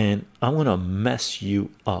and I'm gonna mess you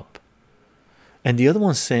up, and the other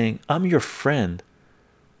one's saying I'm your friend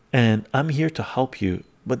and I'm here to help you,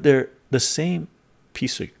 but they're the same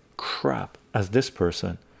piece of crap as this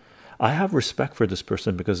person, I have respect for this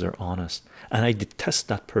person because they're honest, and I detest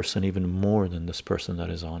that person even more than this person that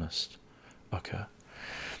is honest. Okay,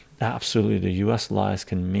 absolutely, the US lies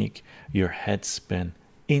can make your head spin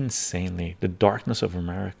insanely. The darkness of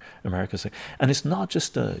America's, and it's not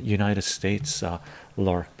just the United States,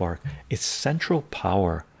 Lark Bark, it's central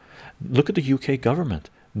power. Look at the UK government.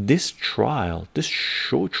 This trial, this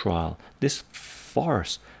show trial, this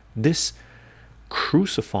farce, this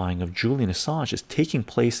crucifying of Julian Assange is taking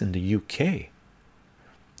place in the UK.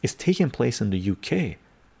 It's taking place in the UK.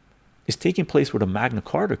 is taking place where the Magna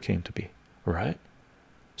Carta came to be, right?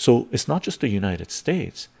 So it's not just the United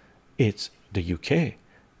States, it's the UK,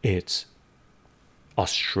 it's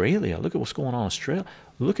Australia. Look at what's going on in Australia.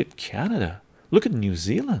 Look at Canada. Look at New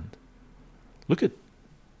Zealand. Look at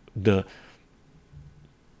the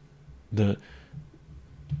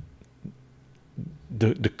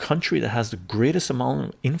country that has the greatest amount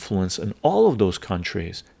of influence in all of those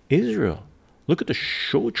countries, Israel. Look at the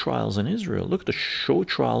show trials in Israel. Look at the show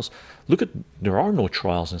trials. Look at, there are no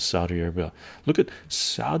trials in Saudi Arabia. Look at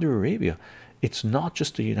Saudi Arabia. It's not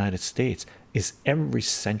just the United States, it's every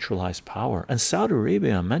centralized power. And Saudi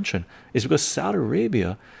Arabia, I mentioned, is because Saudi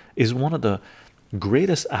Arabia is one of the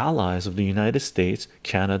greatest allies of the United States,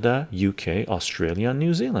 Canada, UK, Australia, and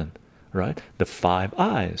New Zealand, right? The Five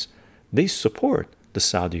Eyes, they support the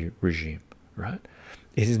Saudi regime, right?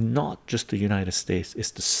 It is not just the United States,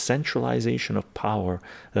 it's the centralization of power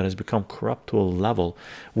that has become corrupt to a level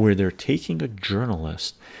where they're taking a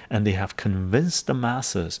journalist and they have convinced the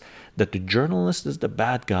masses that the journalist is the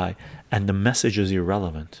bad guy and the message is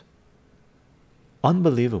irrelevant.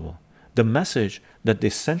 Unbelievable. The message that the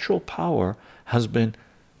central power has been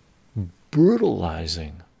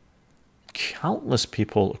brutalizing countless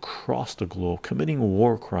people across the globe, committing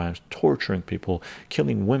war crimes, torturing people,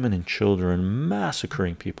 killing women and children,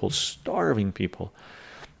 massacring people, starving people.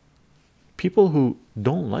 People who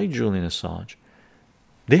don't like Julian Assange,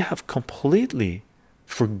 they have completely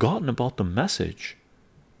forgotten about the message.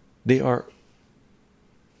 They are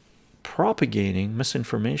propagating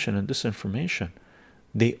misinformation and disinformation.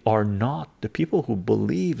 They are not, the people who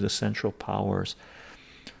believe the central powers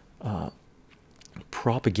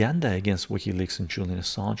propaganda against WikiLeaks and Julian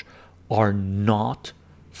Assange are not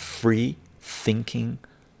free thinking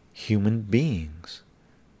human beings.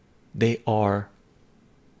 They are,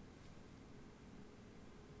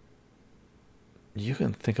 you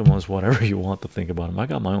can think of them as whatever you want to think about them. I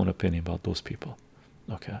got my own opinion about those people.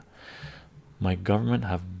 Okay, my government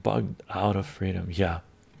have bugged out of freedom. Yeah,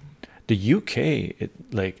 the UK,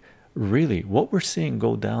 like really what we're seeing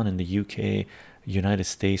go down in the UK, United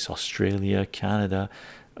States, Australia, Canada,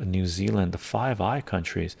 New Zealand, the Five Eye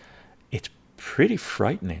countries, it's pretty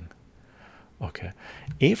frightening. Okay,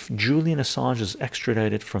 if Julian Assange is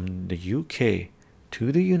extradited from the UK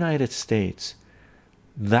to the United States,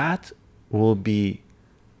 that will be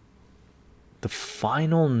the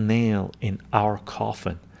final nail in our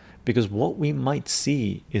coffin, because what we might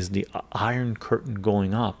see is the Iron Curtain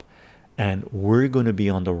going up and we're going to be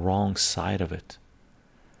on the wrong side of it.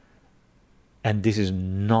 And this is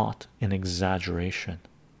not an exaggeration.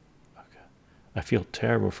 Okay, I feel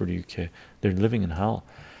terrible for the UK. They're living in hell.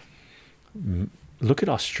 Look at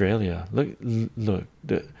Australia. Look.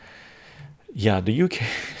 Yeah, the UK.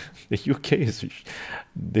 The UK is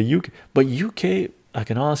the UK. But UK, I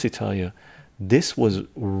can honestly tell you, this was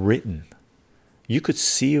written. You could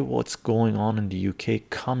see what's going on in the UK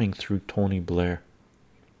coming through Tony Blair.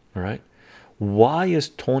 All right. Why is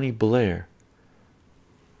Tony Blair?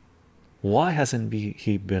 Why hasn't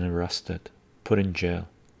he been arrested, put in jail?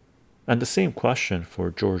 And the same question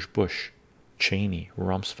for George Bush, Cheney,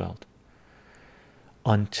 Rumsfeld.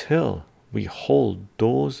 Until we hold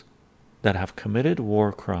those that have committed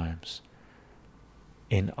war crimes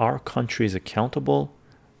in our countries accountable,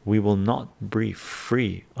 we will not be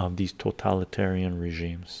free of these totalitarian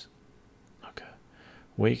regimes. Okay,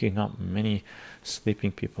 waking up many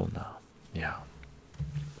sleeping people now. Yeah,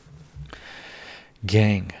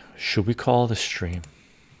 gang, should we call the stream?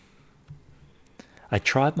 I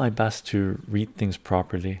tried my best to read things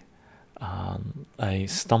properly. I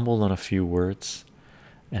stumbled on a few words,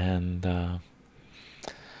 and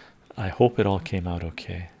I hope it all came out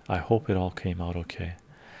okay. I hope it all came out okay.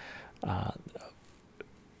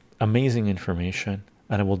 Amazing information,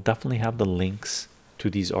 and I will definitely have the links to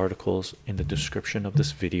these articles in the description of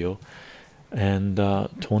this video. And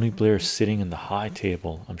Tony Blair is sitting in the high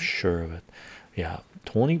table, I'm sure of it. Yeah,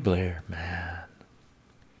 Tony Blair, man,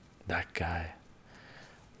 that guy.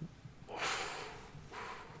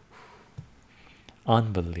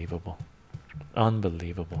 Unbelievable,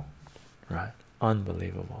 unbelievable, right?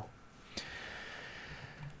 Unbelievable.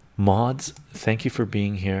 Mods, thank you for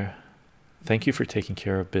being here. Thank you for taking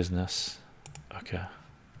care of business. Okay,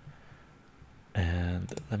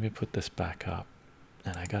 and let me put this back up,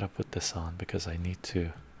 and I gotta put this on because I need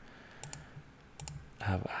to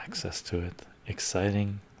have access to it.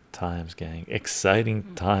 Exciting times, gang,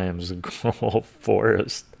 exciting times. Grow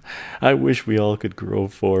forest. I wish we all could grow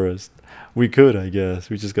forest. We could, I guess.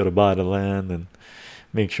 We just got to buy the land and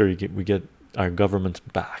make sure we get our governments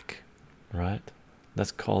back, right?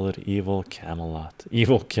 Let's call it Evil Camelot.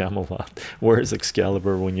 Evil Camelot. Where's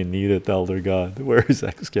Excalibur when you need it, Elder God? Where's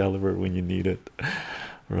Excalibur when you need it?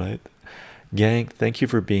 Right? Gang, thank you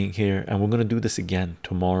for being here. And we're going to do this again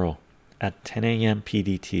tomorrow at 10 a.m.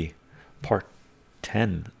 PDT. Part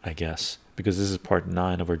 10, I guess, because this is part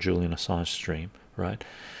 9 of our Julian Assange stream, right?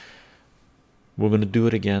 We're going to do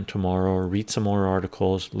it again tomorrow, read some more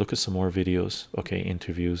articles, look at some more videos, okay,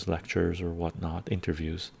 interviews, lectures, or whatnot.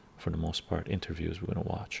 Interviews, for the most part, interviews we're going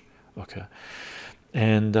to watch, okay.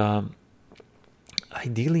 And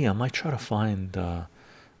ideally, I might try to find a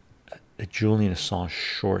Julian Assange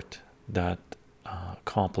short, that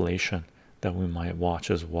compilation that we might watch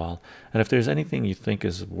as well. And if there's anything you think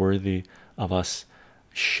is worthy of us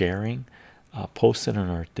sharing, post it on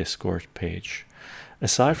our Discord page.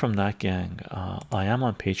 Aside from that, gang, I am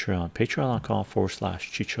on Patreon,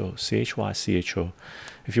 patreon.com/chycho, chycho.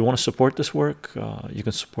 If you want to support this work, you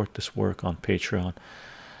can support this work on Patreon.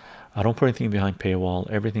 I don't put anything behind paywall.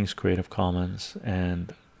 Everything's Creative Commons,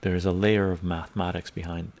 and there's a layer of mathematics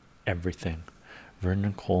behind everything.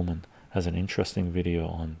 Vernon Coleman has an interesting video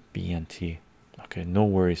on BNT. Okay, no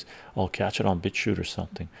worries, I'll catch it on BitChute or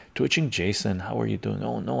something. Twitching Jason, how are you doing?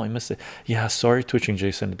 Oh no, I missed it. Yeah, sorry, Twitching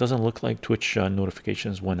Jason, it doesn't look like Twitch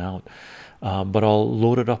notifications went out, but I'll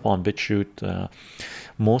load it up on BitChute.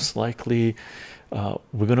 Most likely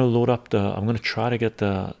we're gonna load up I'm gonna try to get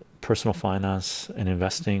the personal finance and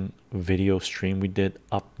investing video stream we did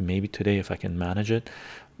up maybe today if I can manage it.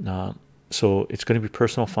 So it's going to be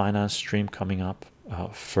personal finance stream coming up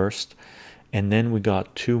first, and then we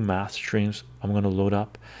got 2 math streams I'm going to load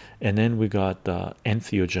up, and then we got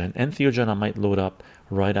entheogen I might load up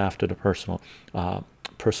right after the personal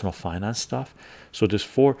finance stuff. So there's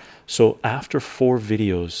 4. So after 4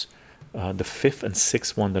 videos, the 5th and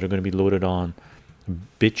 6th one that are going to be loaded on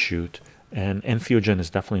BitChute, and entheogen is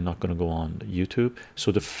definitely not going to go on YouTube.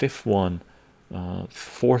 So the 5th one,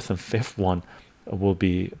 4th and 5th one will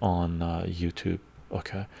be on YouTube.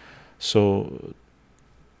 Okay, so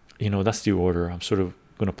you know, that's the order. I'm sort of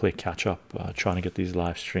going to play catch up, trying to get these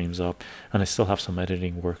live streams up, and I still have some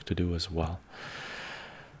editing work to do as well.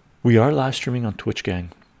 We are live streaming on Twitch,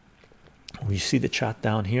 gang. You see the chat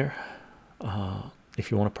down here.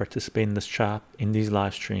 If you want to participate in this chat, in these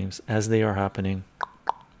live streams as they are happening,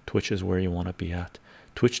 Twitch is where you want to be at.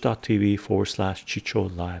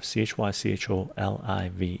 Twitch.tv/chycho live, chycho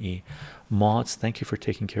live. Mods, thank you for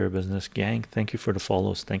taking care of business. Gang, thank you for the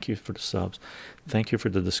follows, thank you for the subs, thank you for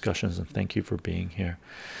the discussions, and thank you for being here.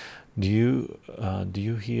 Do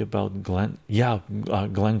you hear about Glenn? Yeah,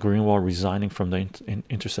 Glenn Greenwald resigning from the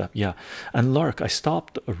Intercept. Yeah, and Lark, I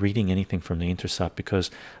stopped reading anything from the Intercept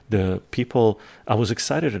because the people, I was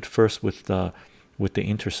excited at first with the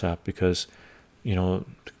Intercept because, you know,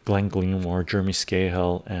 Glenn Greenwald, Jeremy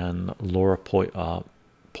Scahill, and Laura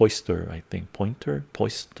Poyster, I think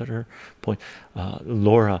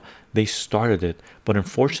Laura, they started it, but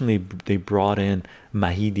unfortunately they brought in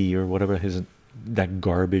Mahidi or whatever that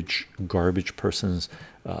garbage person's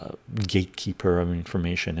gatekeeper of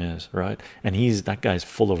information is, right? And that guy's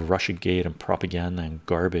full of Russiagate and propaganda and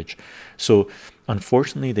garbage. So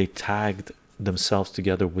unfortunately they tagged themselves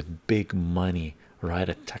together with big money, right?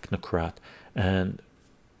 A technocrat. And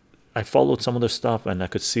I followed some of their stuff and I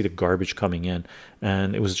could see the garbage coming in,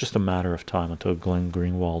 and it was just a matter of time until Glenn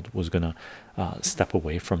Greenwald was gonna step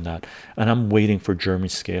away from that. And I'm waiting for Jeremy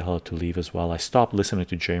Scahill to leave as well. I stopped listening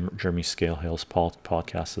to Jeremy Scahill's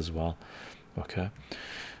podcast as well. Okay,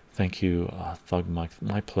 thank you, Thug Mike.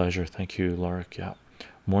 My pleasure. Thank you, Lark. Yeah,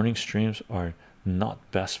 morning streams are not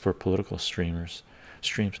best for political streams.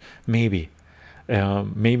 Maybe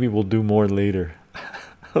we'll do more later.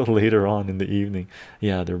 Later on in the evening.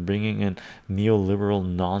 Yeah, they're bringing in neoliberal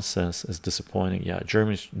nonsense. Is disappointing. Yeah,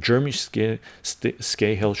 Jeremy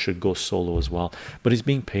Scahill should go solo as well, but he's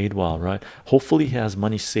being paid well, right? Hopefully he has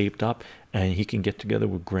money saved up and he can get together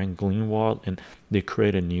with Glenn Greenwald and they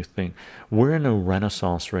create a new thing. We're in a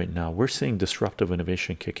renaissance right now. We're seeing disruptive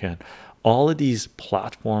innovation kick in. All of these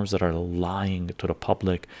platforms that are lying to the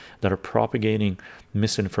public, that are propagating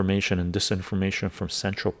misinformation and disinformation from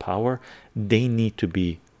central power, they need to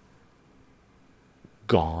be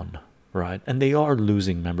gone, right? And they are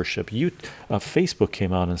losing membership. Facebook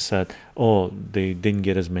came out and said, oh, they didn't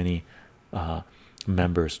get as many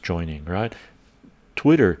members joining, right?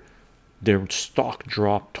 Twitter, their stock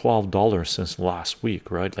dropped $12 since last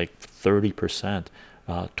week, right? Like 30%.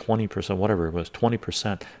 20%, whatever it was,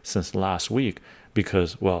 20% since last week,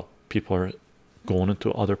 because, well, people are going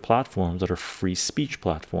into other platforms that are free speech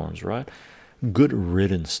platforms, right? Good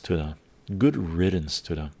riddance to them. Good riddance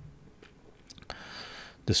to them.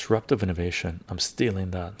 Disruptive innovation. I'm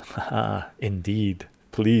stealing that. Haha, indeed.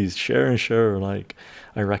 Please share and share. Like,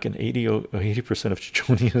 I reckon 80% of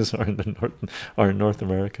Chichonians are in North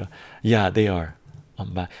America. Yeah, they are.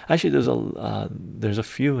 I'm back. Actually, there's a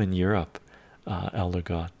few in Europe. Elder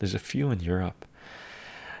God, there's a few in Europe.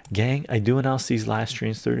 Gang, I do announce these live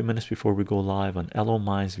streams 30 minutes before we go live on LO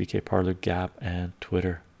Minds, VK Parlor, Gap, and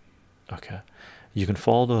Twitter. Okay, you can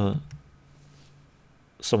follow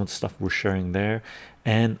some of the stuff we're sharing there,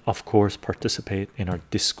 and of course participate in our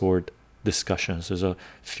Discord discussions. There's a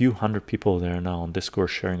few hundred people there now on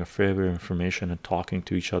Discord sharing a favorite information and talking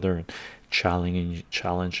to each other and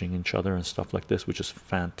challenging each other and stuff like this, which is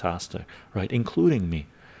fantastic, right? Including me,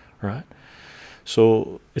 right?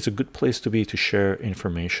 So it's a good place to be to share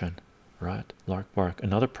information, right? Lark Bark,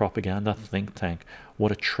 another propaganda think tank.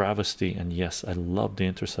 What a travesty. And yes, I love The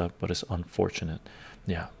Intercept, but it's unfortunate.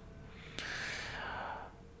 Yeah,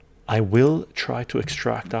 I will try to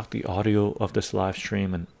extract out the audio of this live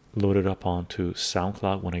stream and load it up onto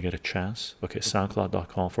SoundCloud when I get a chance. Okay,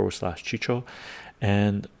 soundcloud.com/chycho.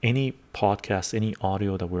 And any podcast, any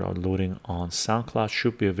audio that we're loading on SoundCloud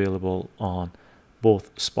should be available on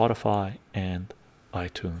both Spotify and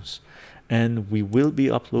iTunes. And we will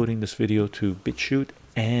be uploading this video to BitChute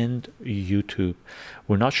and YouTube.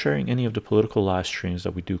 We're not sharing any of the political live streams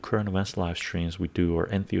that we do, current events live streams we do, or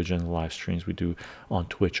entheogen live streams we do on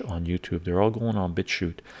Twitch, on YouTube. They're all going on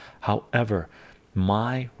BitChute. However,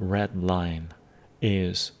 my red line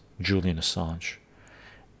is Julian Assange.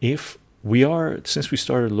 If we are, since we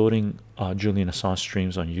started loading Julian Assange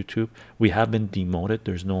streams on YouTube, we have been demoted.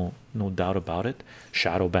 There's no doubt about it.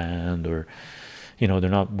 Shadow banned, or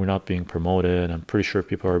we're not being promoted. I'm pretty sure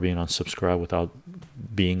people are being unsubscribed without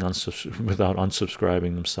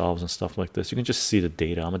unsubscribing themselves and stuff like this. You can just see the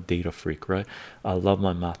data. I'm a data freak, right? I love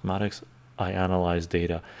my mathematics. I analyze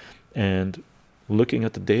data, and looking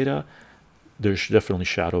at the data, there's definitely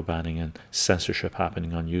shadow banning and censorship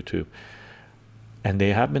happening on YouTube. And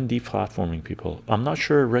they have been deplatforming people. I'm not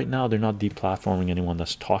sure right now they're not deplatforming anyone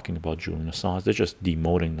that's talking about Julian Assange. They're just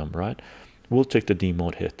demoting them, right? We'll take the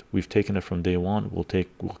demote hit. We've taken it from day one. We'll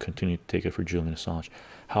continue to take it for Julian Assange.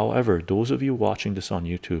 However, those of you watching this on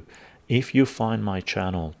YouTube, if you find my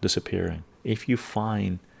channel disappearing, if you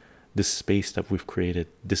find this space that we've created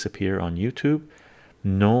disappear on YouTube,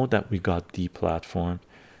 know that we got deplatformed.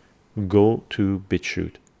 Go to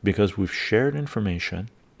BitChute, because we've shared information,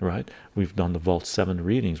 right? We've done the Vault 7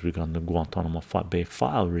 readings, we've done the Guantanamo Bay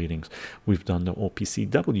file readings, we've done the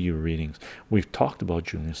OPCW readings, we've talked about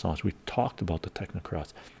Julian Assange, we've talked about the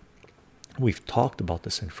technocrats, we've talked about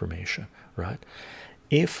this information, right?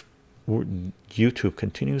 If YouTube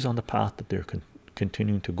continues on the path that they're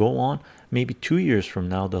continuing to go on, maybe 2 years from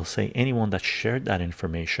now they'll say anyone that shared that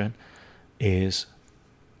information is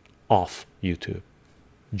off YouTube.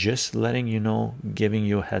 Just letting you know, giving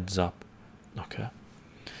you a heads up. Okay,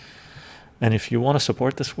 and if you want to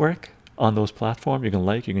support this work on those platforms, you can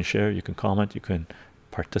like, you can share, you can comment, you can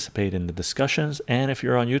participate in the discussions. And if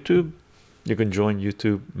you're on YouTube, you can join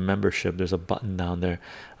YouTube membership. There's a button down there,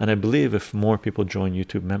 and I believe if more people join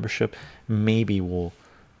YouTube membership, maybe we'll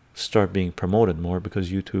start being promoted more, because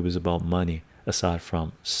YouTube is about money aside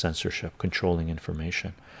from censorship, controlling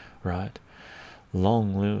information, right?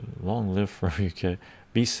 Long live for UK.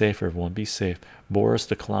 Be safe, everyone. Be safe. Boris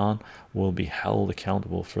the Clown will be held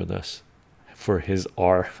accountable for this, for his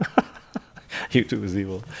R. YouTube is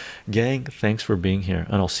evil. Gang, thanks for being here,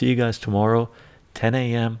 and I'll see you guys tomorrow, 10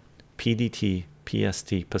 a.m. PDT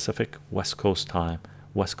PST, Pacific West Coast time,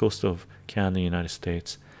 West Coast of Canada, United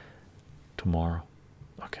States, tomorrow.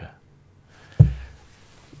 Okay,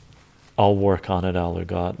 I'll work on it, Elder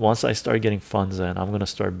God. Once I start getting funds in, I'm gonna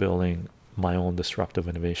start building my own disruptive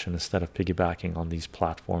innovation instead of piggybacking on these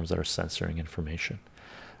platforms that are censoring information.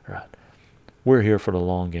 All right, we're here for the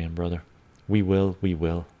long game, brother. We will.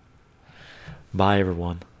 Bye,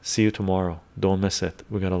 everyone. See you tomorrow. Don't miss it.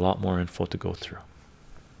 We got a lot more info to go through,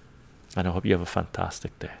 and I hope you have a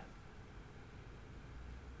fantastic day.